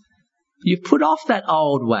different. You've put off that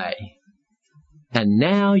old way. And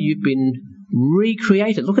now you've been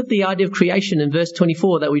recreated. Look at the idea of creation in verse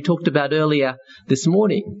 24 that we talked about earlier this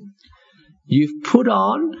morning. You're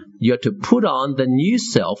to put on the new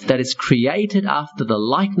self that is created after the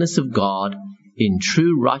likeness of God in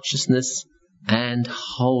true righteousness and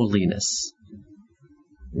holiness.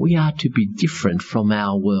 We are to be different from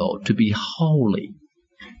our world, to be holy.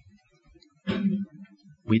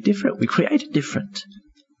 We're different. We're created different.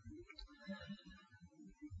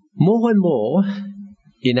 More and more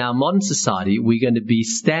in our modern society, we're going to be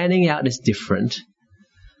standing out as different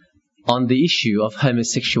on the issue of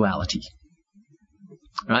homosexuality.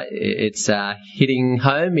 Right? It's hitting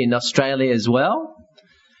home in Australia as well.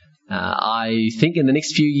 I think in the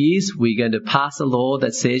next few years we're going to pass a law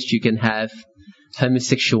that says you can have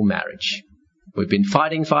homosexual marriage. We've been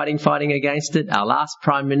fighting against it. Our last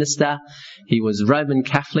Prime Minister, he was Roman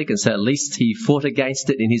Catholic, and so at least he fought against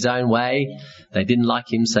it in his own way. They didn't like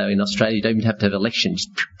him, so in Australia you don't even have to have elections.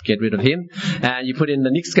 Just get rid of him. And you put in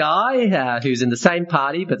the next guy who's in the same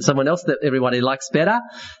party, but someone else that everybody likes better.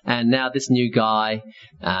 And now this new guy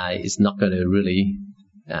is not going to really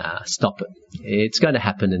stop it. It's going to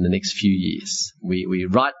happen in the next few years. We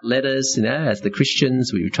write letters, as the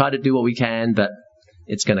Christians. We try to do what we can, but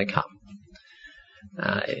it's going to come.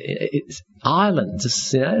 Ireland,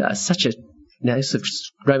 such a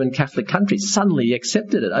Roman Catholic country, suddenly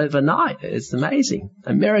accepted it overnight. It's amazing.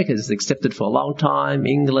 America has accepted for a long time.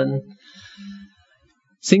 England,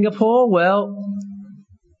 Singapore. Well,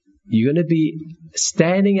 you're going to be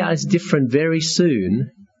standing out as different very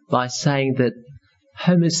soon by saying that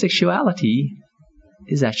homosexuality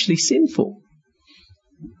is actually sinful.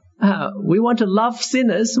 We want to love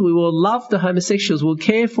sinners. We will love the homosexuals. We'll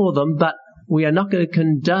care for them, but we are not going to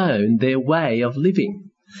condone their way of living.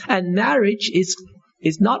 And marriage is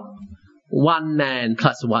not one man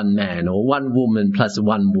plus one man or one woman plus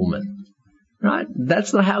one woman. Right?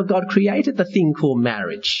 That's not how God created the thing called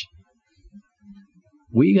marriage.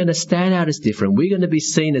 We're going to stand out as different. We're going to be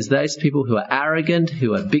seen as those people who are arrogant,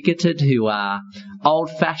 who are bigoted, who are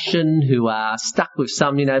old-fashioned, who are stuck with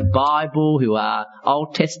some, Bible, who are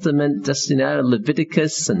Old Testament, just,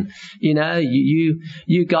 Leviticus, and,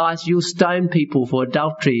 you guys, you'll stone people for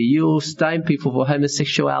adultery, you'll stone people for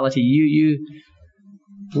homosexuality,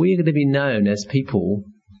 we're going to be known as people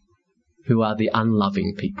who are the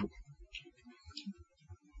unloving people.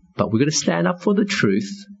 But we're going to stand up for the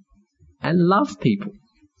truth and love people.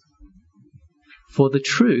 For the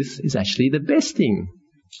truth is actually the best thing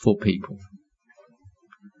for people.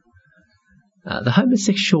 The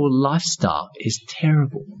homosexual lifestyle is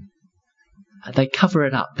terrible. They cover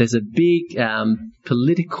it up. There's a big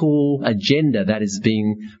political agenda that is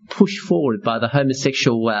being pushed forward by the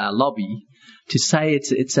homosexual lobby to say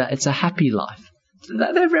it's a happy life.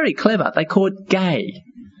 They're very clever. They call it gay,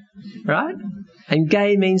 right? And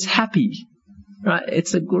gay means happy. Right,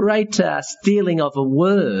 it's a great stealing of a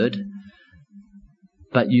word,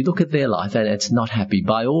 but you look at their life and it's not happy.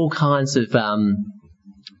 By all kinds of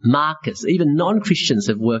markers, even non-Christians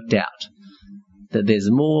have worked out that there's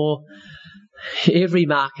more, every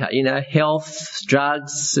marker, health,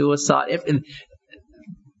 drugs, suicide, everything.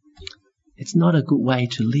 It's not a good way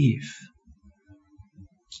to live.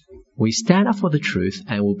 We stand up for the truth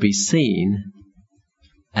and will be seen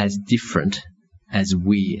as different, as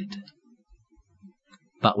weird.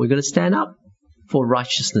 But we're going to stand up for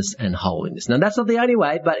righteousness and holiness. Now, that's not the only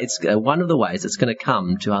way, but it's one of the ways it's going to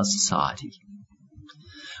come to our society.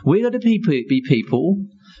 We've got to be people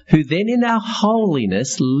who then in our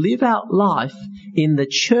holiness live out life in the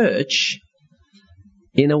church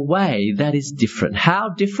in a way that is different. How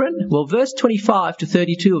different? Well, verse 25 to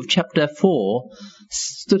 32 of chapter 4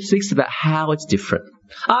 speaks about how it's different.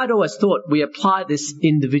 I'd always thought we apply this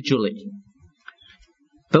individually.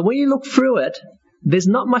 But when you look through it, there's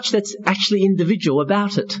not much that's actually individual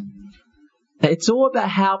about it. It's all about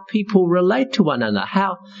how people relate to one another,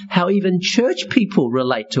 how even church people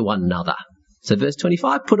relate to one another. So verse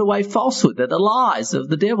 25, put away falsehood, the lies of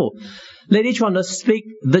the devil. Let each one of us speak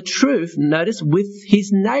the truth, notice, with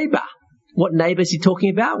his neighbour. What neighbour is he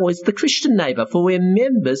talking about? Well, it's the Christian neighbour, for we're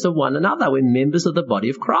members of one another. We're members of the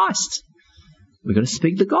body of Christ. We've got to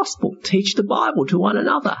speak the gospel, teach the Bible to one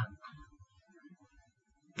another.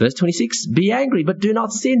 Verse 26, be angry, but do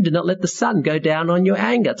not sin. Do not let the sun go down on your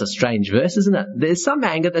anger. It's a strange verse, isn't it? There's some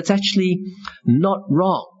anger that's actually not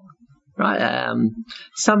wrong, right?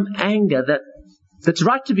 Some anger that's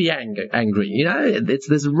right to be angry. You know,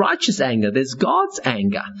 there's righteous anger. There's God's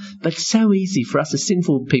anger. But it's so easy for us as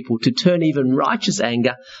sinful people to turn even righteous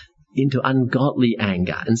anger into ungodly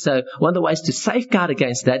anger. And so one of the ways to safeguard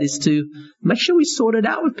against that is to make sure we sort it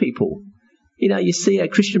out with people. You know, you see a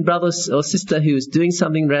Christian brother or sister who is doing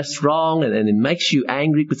something that's wrong and it makes you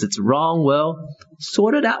angry because it's wrong. Well,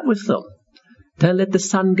 sort it out with them. Don't let the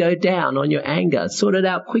sun go down on your anger. Sort it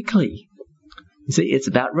out quickly. You see, it's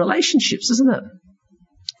about relationships, isn't it?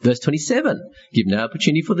 Verse 27, give no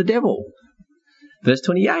opportunity for the devil. Verse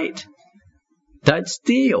 28, don't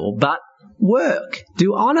steal, but work.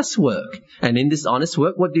 Do honest work. And in this honest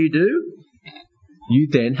work, what do? You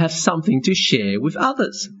then have something to share with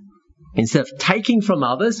others. Instead of taking from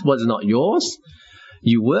others what is not yours,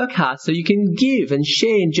 you work hard so you can give and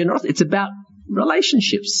share in generosity. It's about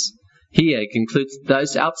relationships. Here it includes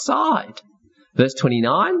those outside. Verse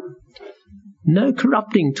 29, no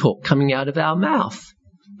corrupting talk coming out of our mouth,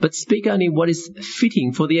 but speak only what is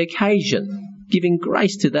fitting for the occasion, giving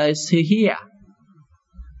grace to those who hear.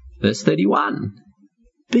 Verse 31,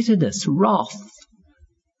 bitterness, wrath,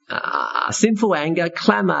 sinful anger,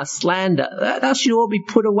 clamour, slander, that should all be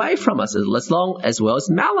put away from us, as well as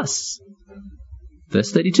malice.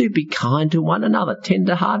 Verse 32, be kind to one another,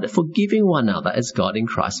 tender-hearted, forgiving one another as God in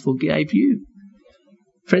Christ forgave you.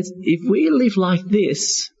 Friends, if we live like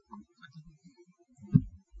this,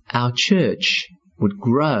 our church would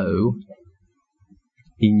grow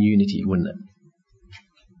in unity, wouldn't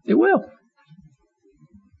it? It will.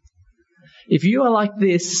 If you are like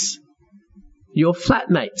this, your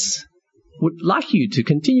flatmates would like you to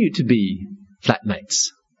continue to be flatmates.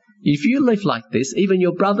 If you live like this, even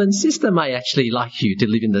your brother and sister may actually like you to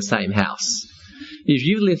live in the same house. If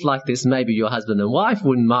you live like this, maybe your husband and wife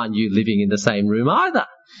wouldn't mind you living in the same room either.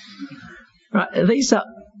 Right? These are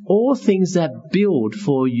all things that build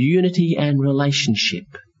for unity and relationship.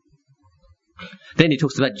 Then he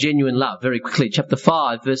talks about genuine love very quickly. Chapter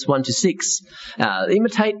 5, verse 1 to 6.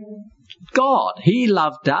 Imitate God. He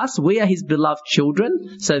loved us. We are his beloved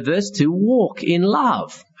children. So verse 2, walk in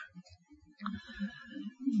love.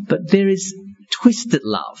 But there is twisted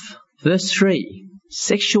love. Verse 3,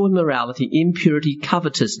 sexual immorality, impurity,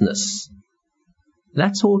 covetousness.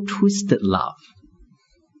 That's all twisted love.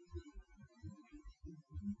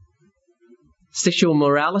 Sexual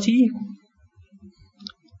morality,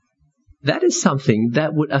 that is something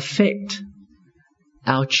that would affect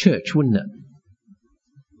our church, wouldn't it?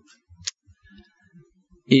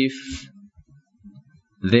 If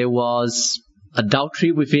there was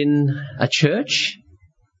adultery within a church,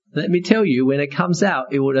 let me tell you, when it comes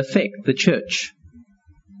out, it would affect the church.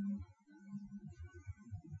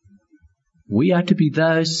 We are to be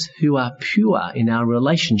those who are pure in our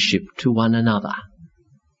relationship to one another.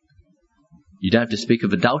 You don't have to speak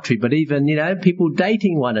of adultery, but even, people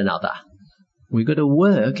dating one another. We've got to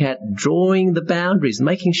work at drawing the boundaries,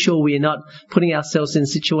 making sure we are not putting ourselves in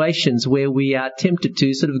situations where we are tempted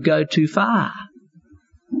to sort of go too far.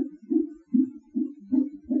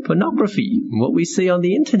 Pornography, what we see on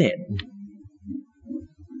the internet.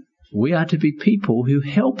 We are to be people who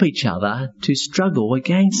help each other to struggle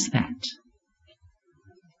against that.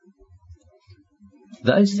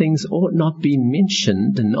 Those things ought not be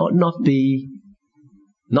mentioned and ought not be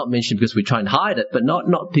not mentioned because we try and hide it, but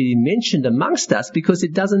not be mentioned amongst us because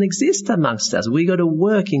it doesn't exist amongst us. We've got to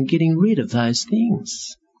work in getting rid of those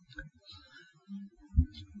things.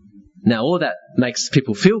 Now, all that makes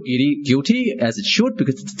people feel guilty, as it should,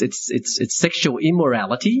 because it's sexual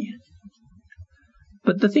immorality.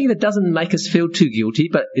 But the thing that doesn't make us feel too guilty,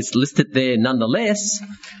 but it's listed there nonetheless,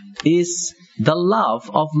 is the love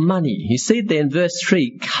of money. You see there in verse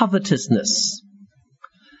 3, covetousness.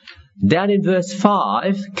 Down in verse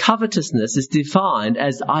 5, covetousness is defined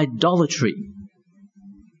as idolatry.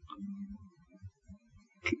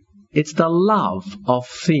 It's the love of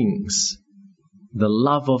things. The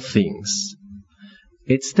love of things.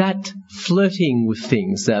 It's that flirting with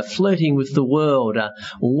things, flirting with the world,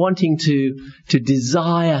 wanting to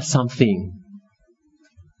desire something,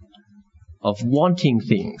 of wanting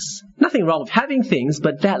things. Nothing wrong with having things,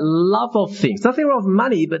 but that love of things. Nothing wrong with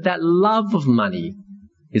money, but that love of money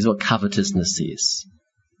is what covetousness is.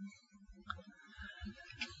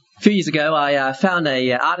 A few years ago, I found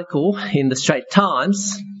an article in the Straits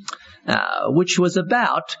Times which was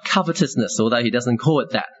about covetousness, although he doesn't call it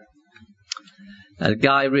that. A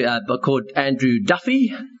guy called Andrew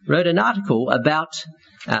Duffy wrote an article about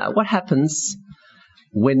what happens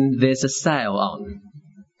when there's a sale on.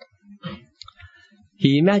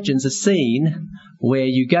 He imagines a scene where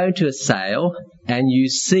you go into a sale and you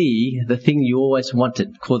see the thing you always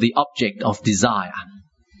wanted, called the object of desire.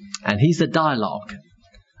 And here's a dialogue.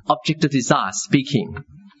 Object of desire speaking.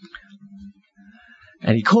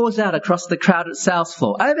 And he calls out across the crowded sales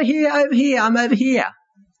floor, over here, I'm over here.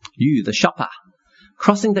 You, the shopper,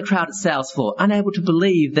 crossing the crowded sales floor, unable to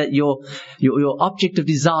believe that your object of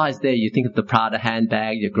desire is there. You think of the Prada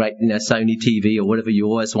handbag, your great Sony TV or whatever you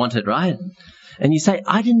always wanted, right? And you say,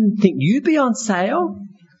 I didn't think you'd be on sale.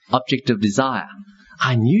 Object of desire.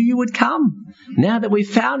 I knew you would come. Now that we've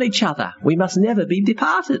found each other, we must never be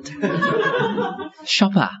departed.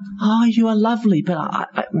 Shopper. Oh, you are lovely, but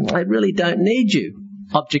I really don't need you.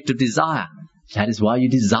 Object of desire. That is why you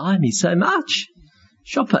desire me so much.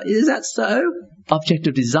 Shopper. Is that so? Object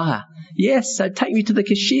of desire. Yes, so take me to the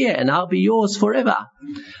cashier and I'll be yours forever.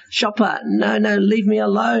 Shopper. No, leave me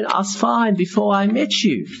alone. I was fine before I met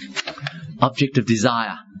you. Object of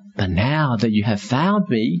desire. But now that you have found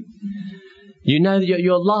me, you know that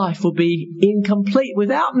your life will be incomplete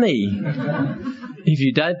without me. If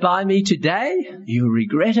you don't buy me today, you'll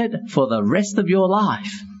regret it for the rest of your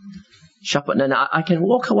life. Shopper, no, I can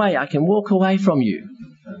walk away. I can walk away from you.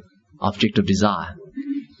 Object of desire.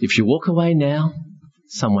 If you walk away now,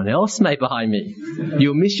 someone else may buy me.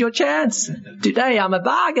 You'll miss your chance. Today I'm a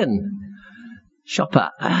bargain.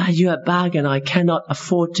 Shopper, you're a bargain I cannot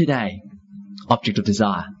afford today. Object of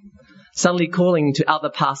desire. Suddenly calling to other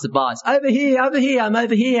passerbys, over here, I'm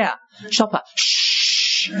over here. Shopper,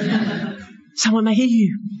 shh. Someone may hear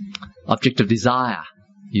you. Object of desire.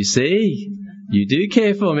 You see, you do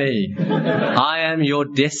care for me. I am your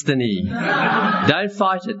destiny. Don't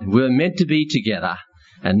fight it. We're meant to be together.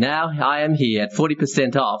 And now I am here at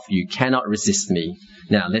 40% off. You cannot resist me.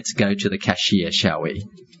 Now let's go to the cashier, shall we?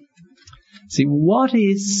 See, what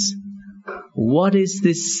is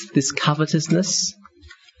this covetousness?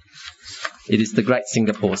 It is the Great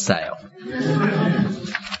Singapore Sale.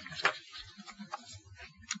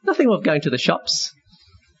 Nothing wrong with going to the shops.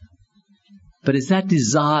 But it's that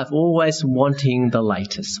desire of always wanting the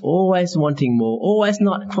latest, always wanting more, always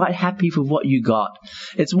not quite happy with what you got.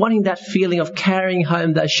 It's wanting that feeling of carrying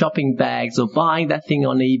home those shopping bags or buying that thing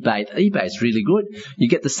on eBay. eBay is really good. You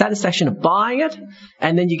get the satisfaction of buying it,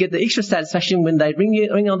 and then you get the extra satisfaction when they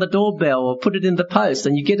ring on the doorbell or put it in the post,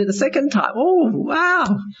 and you get it a second time. Oh,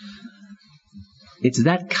 wow. It's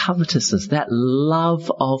that covetousness, that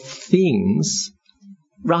love of things,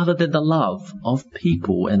 rather than the love of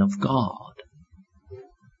people and of God.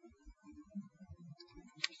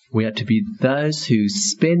 We are to be those who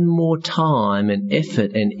spend more time and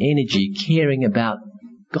effort and energy caring about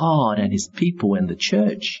God and His people and the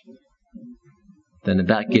church than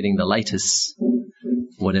about getting the latest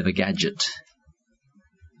whatever gadget.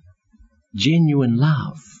 Genuine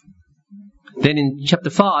love. Then in chapter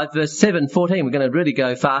 5, verse 7, 14, we're going to really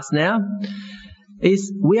go fast now,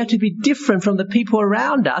 is we are to be different from the people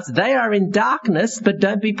around us. They are in darkness, but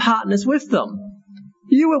don't be partners with them.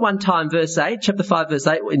 You were one time, verse 8, chapter 5, verse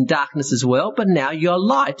 8, in darkness as well, but now you're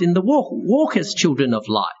light in the walk. Walk as children of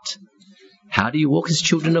light. How do you walk as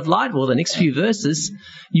children of light? Well, the next few verses,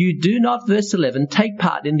 you do not, verse 11, take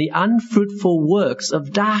part in the unfruitful works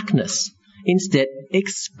of darkness. Instead,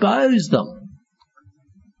 expose them.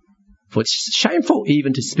 For it's shameful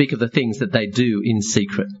even to speak of the things that they do in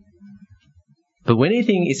secret. But when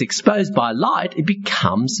anything is exposed by light, it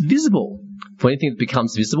becomes visible. For anything that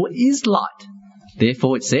becomes visible is light.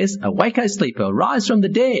 Therefore it says, awake, O sleeper, arise from the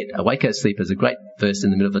dead. Awake, O sleeper is a great verse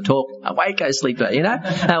in the middle of the talk. Awake, O sleeper,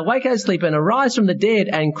 Awake, O sleeper, and arise from the dead,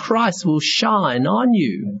 and Christ will shine on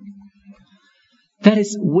you. That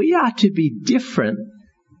is, we are to be different.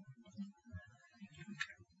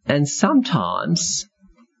 And sometimes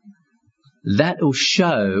that will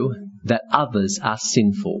show that others are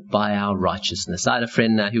sinful by our righteousness. I had a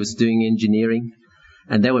friend who was doing engineering,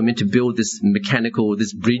 and they were meant to build this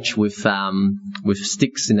bridge with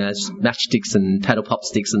sticks, matchsticks and paddle pop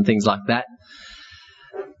sticks and things like that.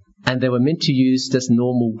 And they were meant to use just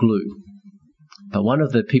normal glue. But one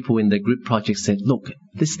of the people in the group project said, look,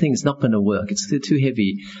 this thing's not going to work. It's too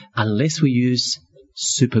heavy unless we use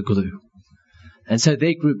super glue. And so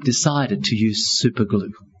their group decided to use super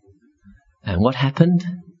glue. And what happened?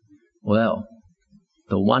 Well,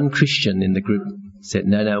 the one Christian in the group said,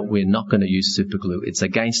 no, we're not going to use super glue. It's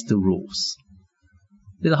against the rules.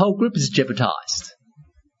 The whole group is jeopardized.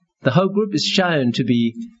 The whole group is shown to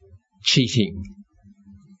be cheating.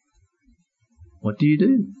 What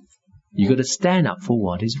do? You've got to stand up for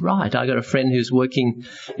what is right. I got a friend who's working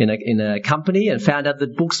in a company and found out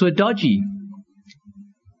that books were dodgy.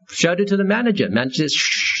 Showed it to the manager. Manager says,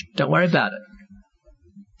 shh, don't worry about it.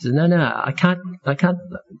 He says, no, I can't,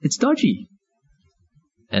 it's dodgy.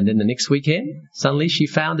 And then the next weekend, suddenly she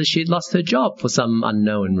found that she'd lost her job for some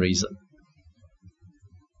unknown reason.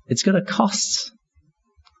 It's going to cost.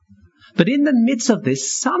 But in the midst of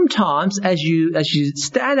this, sometimes as you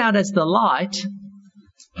stand out as the light,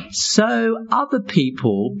 so other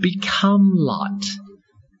people become light.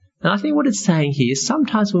 And I think what it's saying here is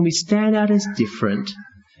sometimes when we stand out as different,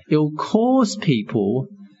 it will cause people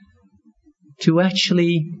to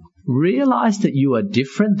actually realize that you are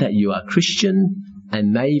different, that you are Christian,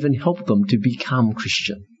 and may even help them to become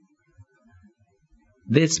Christian.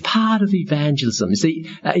 There's part of evangelism. You see,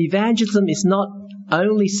 evangelism is not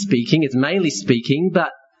only speaking, it's mainly speaking,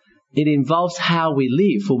 but it involves how we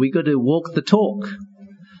live, for we've got to walk the talk.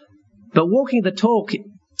 But walking the talk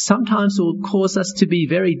sometimes will cause us to be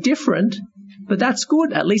very different, but that's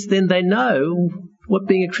good. At least then they know what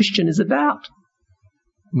being a Christian is about.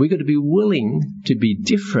 We've got to be willing to be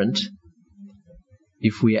different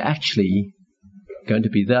if we're actually going to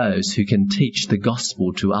be those who can teach the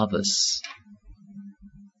gospel to others.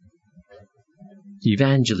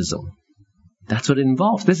 Evangelism. That's what it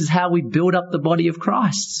involves. This is how we build up the body of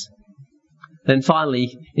Christ. Then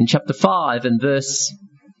finally, in chapter 5 and verse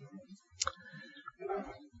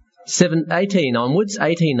 18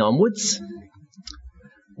 onwards,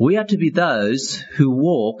 we are to be those who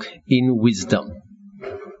walk in wisdom.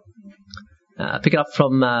 Pick it up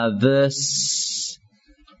from verse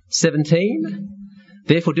 17.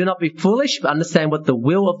 Therefore, do not be foolish, but understand what the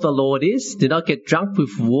will of the Lord is. Do not get drunk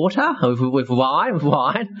with water, with wine,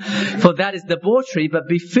 for that is debauchery, but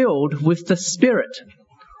be filled with the Spirit,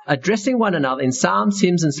 addressing one another in psalms,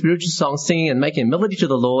 hymns, and spiritual songs, singing and making a melody to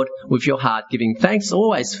the Lord with your heart, giving thanks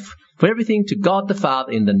always for everything to God the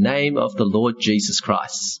Father in the name of the Lord Jesus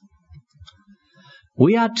Christ.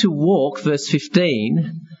 We are to walk, verse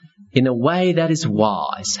 15, in a way that is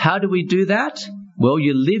wise. How do we do that? Well,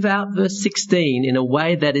 you live out verse 16 in a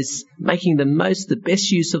way that is making the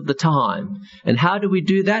best use of the time. And how do we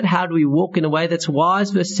do that? How do we walk in a way that's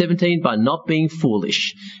wise? Verse 17, by not being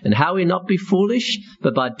foolish. And how we not be foolish?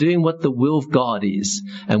 But by doing what the will of God is.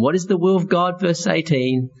 And what is the will of God? Verse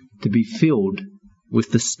 18, to be filled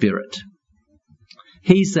with the Spirit.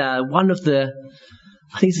 He's I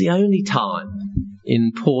think it's the only time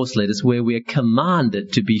in Paul's letters where we are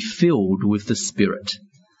commanded to be filled with the Spirit.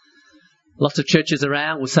 Lots of churches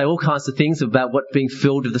around will say all kinds of things about what being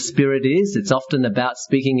filled with the Spirit is. It's often about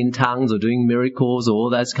speaking in tongues or doing miracles or all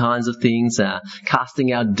those kinds of things,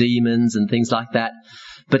 casting out demons and things like that.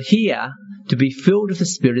 But here, to be filled with the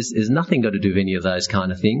Spirit is nothing got to do with any of those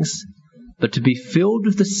kind of things. But to be filled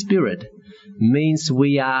with the Spirit means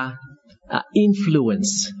we are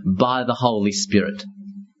influenced by the Holy Spirit.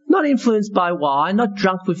 Not influenced by wine, not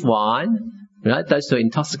drunk with wine. Those who are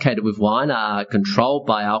intoxicated with wine are controlled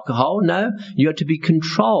by alcohol. No, you are to be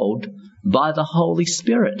controlled by the Holy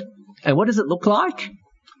Spirit. And what does it look like?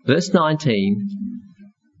 Verse 19,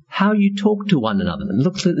 how you talk to one another. And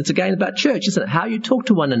look, it's again about church, isn't it? How you talk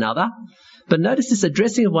to one another. But notice this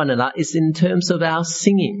addressing of one another is in terms of our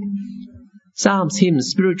singing. Psalms, hymns,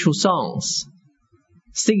 spiritual songs.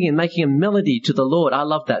 Singing and making a melody to the Lord. I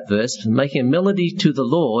love that verse. Making a melody to the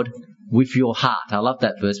Lord with your heart. I love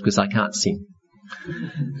that verse because I can't sing.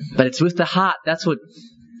 But it's with the heart. That's what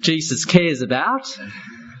Jesus cares about.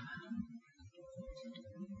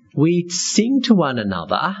 We sing to one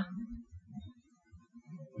another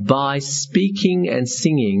by speaking and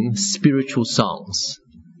singing spiritual songs.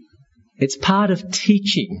 It's part of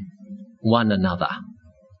teaching one another.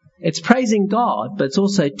 It's praising God, but it's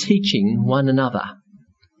also teaching one another.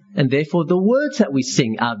 And therefore the words that we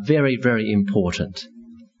sing are very, very important.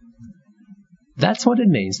 That's what it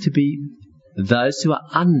means to be those who are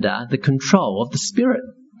under the control of the Spirit.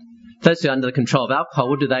 Those who are under the control of alcohol,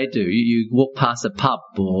 what do? You walk past a pub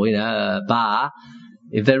or, a bar.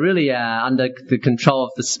 If they're really under the control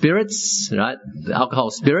of the spirits, right, the alcohol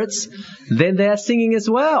spirits, then they're singing as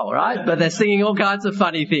well, right? But they're singing all kinds of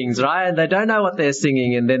funny things, right? And they don't know what they're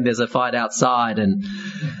singing, and then there's a fight outside. And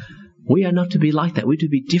we are not to be like that. We're to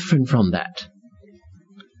be different from that.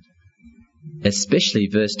 Especially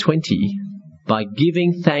verse 20, by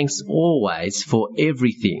giving thanks always for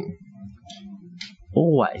everything.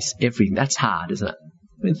 Always, everything. That's hard, isn't it?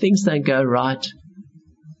 When things don't go right,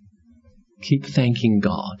 keep thanking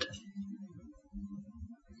God.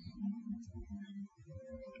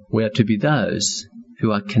 We are to be those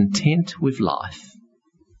who are content with life.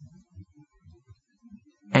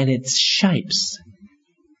 And it shapes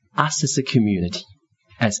us as a community,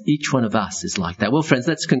 as each one of us is like that. Well, friends,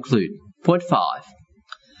 let's conclude. Point 5.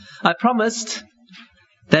 I promised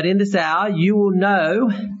that in this hour you will know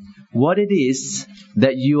what it is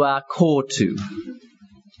that you are called to.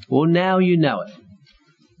 Well, now you know it.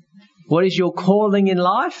 What is your calling in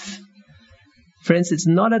life? Friends, it's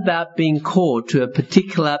not about being called to a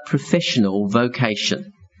particular professional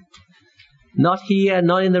vocation. Not here,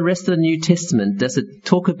 not in the rest of the New Testament does it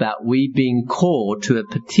talk about we being called to a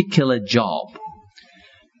particular job.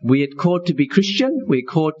 We are called to be Christian, we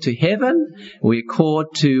are called to heaven, we are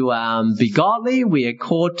called to be godly, we are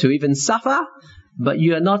called to even suffer, but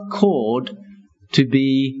you are not called to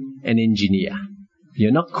be an engineer.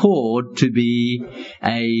 You're not called to be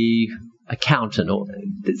a accountant.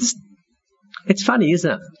 It's funny,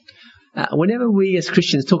 isn't it? Whenever we as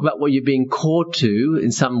Christians talk about what you're being called to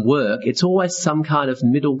in some work, it's always some kind of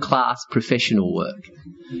middle-class professional work.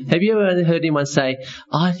 Have you ever heard anyone say,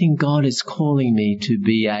 I think God is calling me to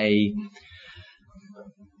be a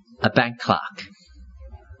bank clerk.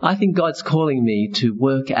 I think God's calling me to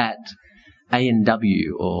work at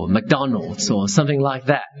A&W or McDonald's or something like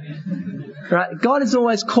that. Right? God is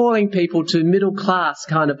always calling people to middle-class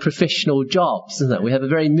kind of professional jobs, isn't it? We have a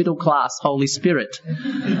very middle-class Holy Spirit.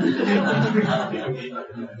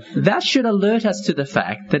 That should alert us to the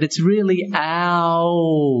fact that it's really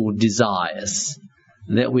our desires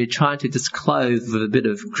that we're trying to disclose with a bit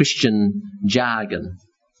of Christian jargon.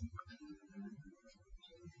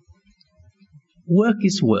 Work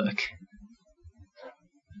is work.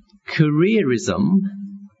 Careerism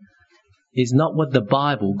is not what the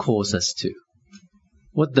Bible calls us to.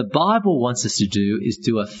 What the Bible wants us to do is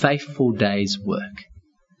do a faithful day's work.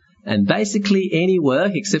 And basically any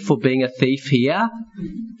work, except for being a thief here,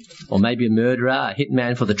 or maybe a murderer, a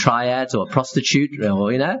hitman for the triads, or a prostitute,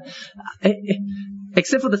 or,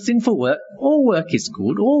 except for the sinful work, all work is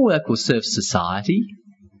good. All work will serve society.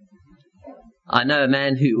 I know a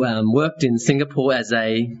man who worked in Singapore as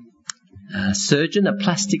a surgeon, a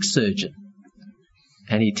plastic surgeon.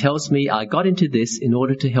 And he tells me, I got into this in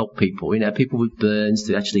order to help people, people with burns,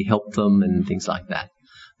 to actually help them and things like that.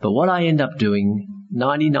 But what I end up doing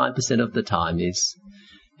 99% of the time is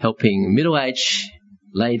helping middle-aged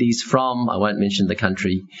ladies from, I won't mention the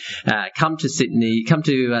country, come to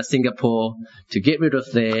Singapore to get rid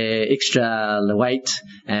of their extra weight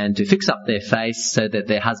and to fix up their face so that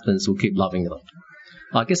their husbands will keep loving them.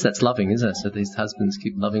 I guess that's loving, isn't it? So these husbands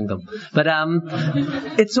keep loving them. But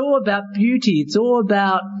it's all about beauty. It's all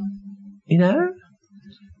about,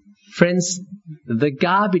 friends, the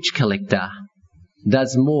garbage collector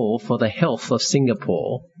does more for the health of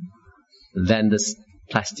Singapore than this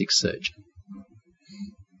plastic surgeon.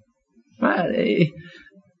 Right?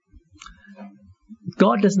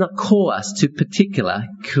 God does not call us to particular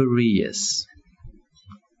careers.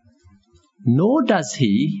 Nor does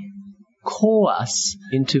He call us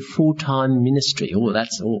into full-time ministry.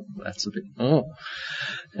 That's a bit.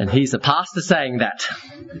 And he's a pastor saying that.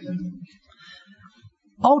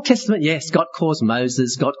 Old Testament, yes, God calls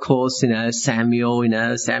Moses, God calls,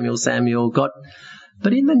 Samuel, Samuel, God.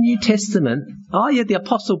 But in the New Testament, the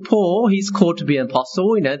Apostle Paul, he's called to be an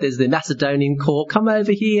apostle. There's the Macedonian call, come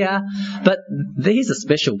over here. But he's a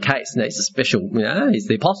special case. He's a special, he's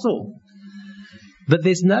the apostle. But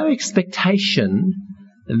there's no expectation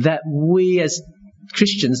that we as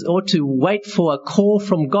Christians ought to wait for a call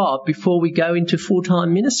from God before we go into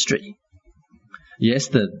full-time ministry. Yes,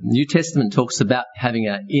 the New Testament talks about having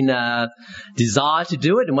an inner desire to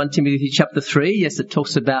do it. In 1 Timothy chapter 3, yes, it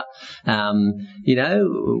talks about, we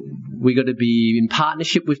got to be in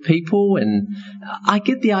partnership with people. And I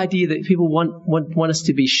get the idea that people want us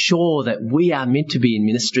to be sure that we are meant to be in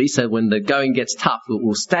ministry. So when the going gets tough,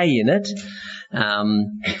 we'll stay in it.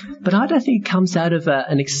 But I don't think it comes out of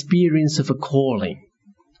an experience of a calling.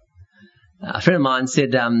 A friend of mine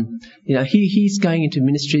said, he's going into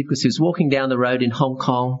ministry because he was walking down the road in Hong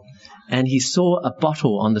Kong and he saw a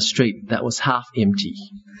bottle on the street that was half empty.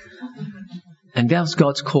 And that was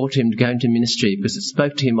God's call to him to go into ministry, because it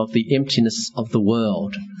spoke to him of the emptiness of the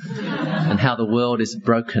world and how the world is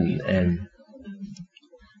broken. And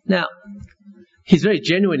now, he's very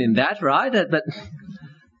genuine in that, right? But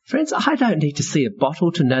friends, I don't need to see a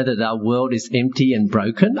bottle to know that our world is empty and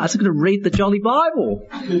broken. I just got to read the Jolly Bible.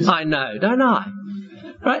 I know, don't I?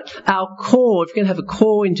 Right? Our call, if you're going to have a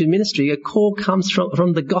call into ministry, a call comes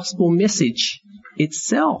from the gospel message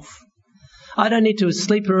itself. I don't need to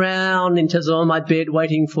sleep around in terms of on my bed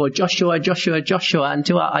waiting for Joshua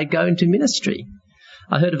until I go into ministry.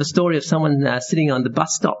 I heard of a story of someone sitting on the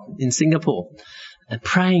bus stop in Singapore and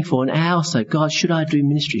praying for an hour or so. God, should I do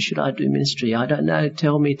ministry? Should I do ministry? I don't know.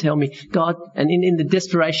 Tell me. God, and in the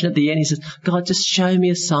desperation at the end, he says, God, just show me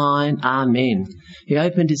a sign. Amen. He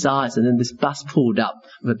opened his eyes, and then this bus pulled up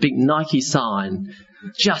with a big Nike sign.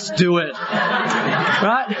 Just do it.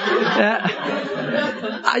 Right?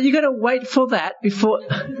 Are you going to wait for that before...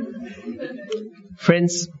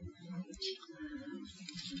 Friends,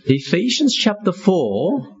 Ephesians chapter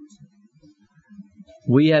 4,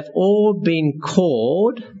 we have all been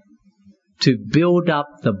called to build up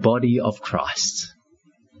the body of Christ.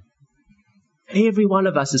 Every one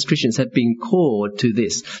of us as Christians have been called to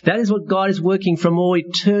this. That is what God is working from all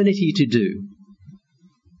eternity to do.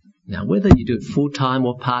 Now, whether you do it full-time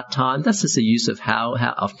or part-time, that's just a use of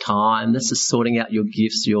of time. That's just sorting out your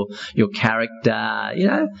gifts, your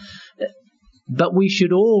character, But we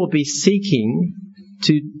should all be seeking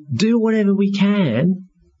to do whatever we can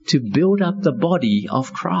to build up the body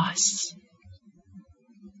of Christ.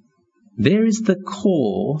 There is the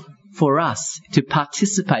call for us to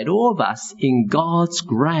participate, all of us, in God's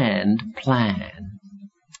grand plan.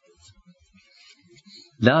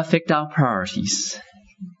 They'll affect our priorities.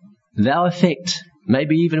 They'll affect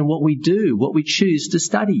maybe even what we do, what we choose to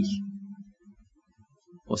study.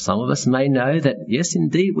 Or some of us may know that, yes,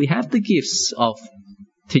 indeed, we have the gifts of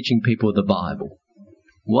teaching people the Bible.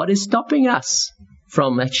 What is stopping us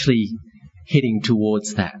from actually heading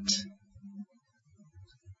towards that?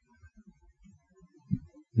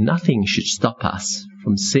 Nothing should stop us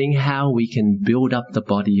from seeing how we can build up the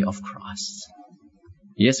body of Christ.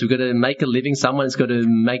 Yes, we've got to make a living. Someone's got to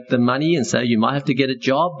make the money, and so you might have to get a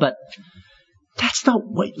job, but that's not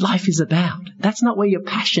what life is about. That's not where your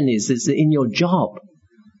passion is in your job.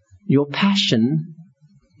 Your passion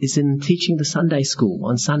is in teaching the Sunday school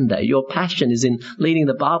on Sunday. Your passion is in leading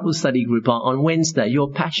the Bible study group on Wednesday.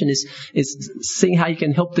 Your passion is seeing how you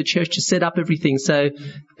can help the church to set up everything so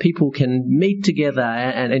people can meet together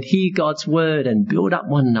and hear God's word and build up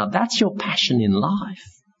one another. That's your passion in life.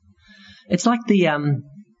 It's like the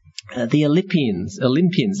Olympians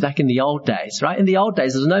back in the old days, right? In the old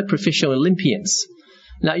days, there was no professional Olympians.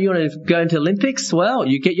 Now, you want to go into Olympics? Well,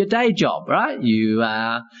 you get your day job, right? You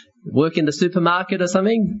work in the supermarket or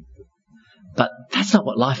something. But that's not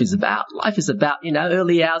what life is about. Life is about,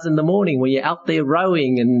 early hours in the morning when you're out there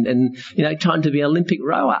rowing and trying to be an Olympic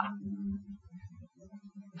rower.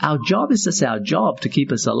 Our job is just our job to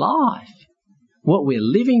keep us alive. What we're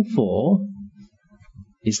living for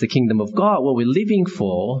is the kingdom of God. What we're living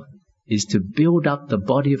for is to build up the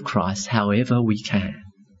body of Christ however we can.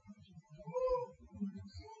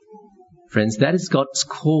 Friends, that is God's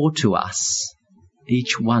call to us,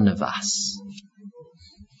 each one of us.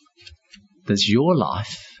 Does your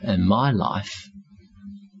life and my life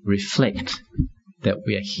reflect that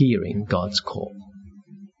we are hearing God's call?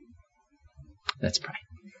 Let's pray.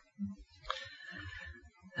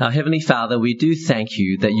 Our Heavenly Father, we do thank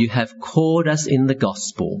you that you have called us in the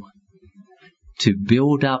gospel to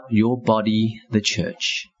build up your body, the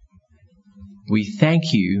church. We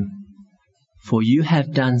thank you for you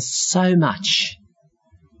have done so much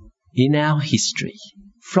in our history.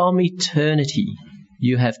 From eternity,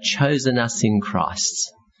 you have chosen us in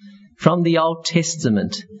Christ. From the Old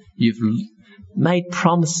Testament, you've made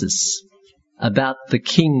promises about the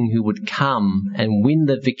King who would come and win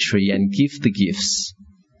the victory and give the gifts.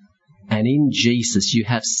 And in Jesus, you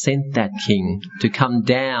have sent that King to come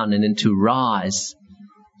down and then to rise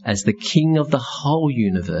as the King of the whole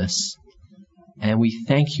universe. And we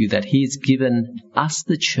thank you that he has given us,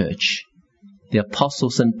 the church, the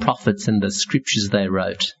apostles and prophets and the scriptures they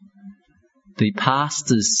wrote, the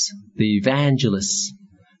pastors, the evangelists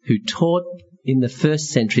who taught in the first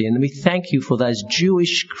century. And we thank you for those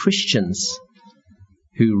Jewish Christians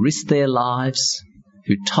who risked their lives,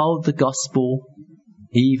 who told the gospel,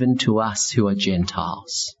 even to us who are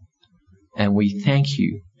Gentiles. And we thank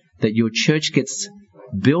you that your church gets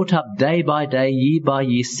built up day by day, year by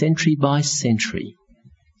year, century by century,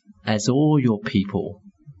 as all your people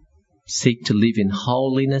seek to live in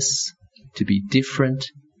holiness to be different,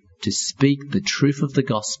 to speak the truth of the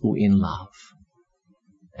gospel in love.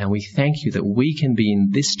 And we thank you that we can be in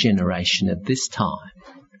this generation at this time,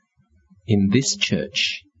 in this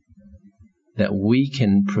church, that we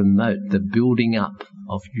can promote the building up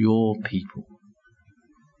of your people.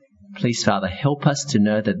 Please, Father, help us to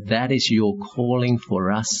know that that is your calling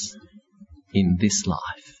for us in this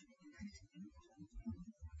life,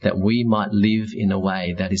 that we might live in a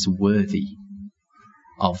way that is worthy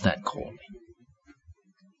of that calling.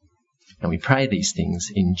 And we pray these things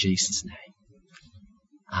in Jesus' name.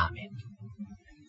 Amen.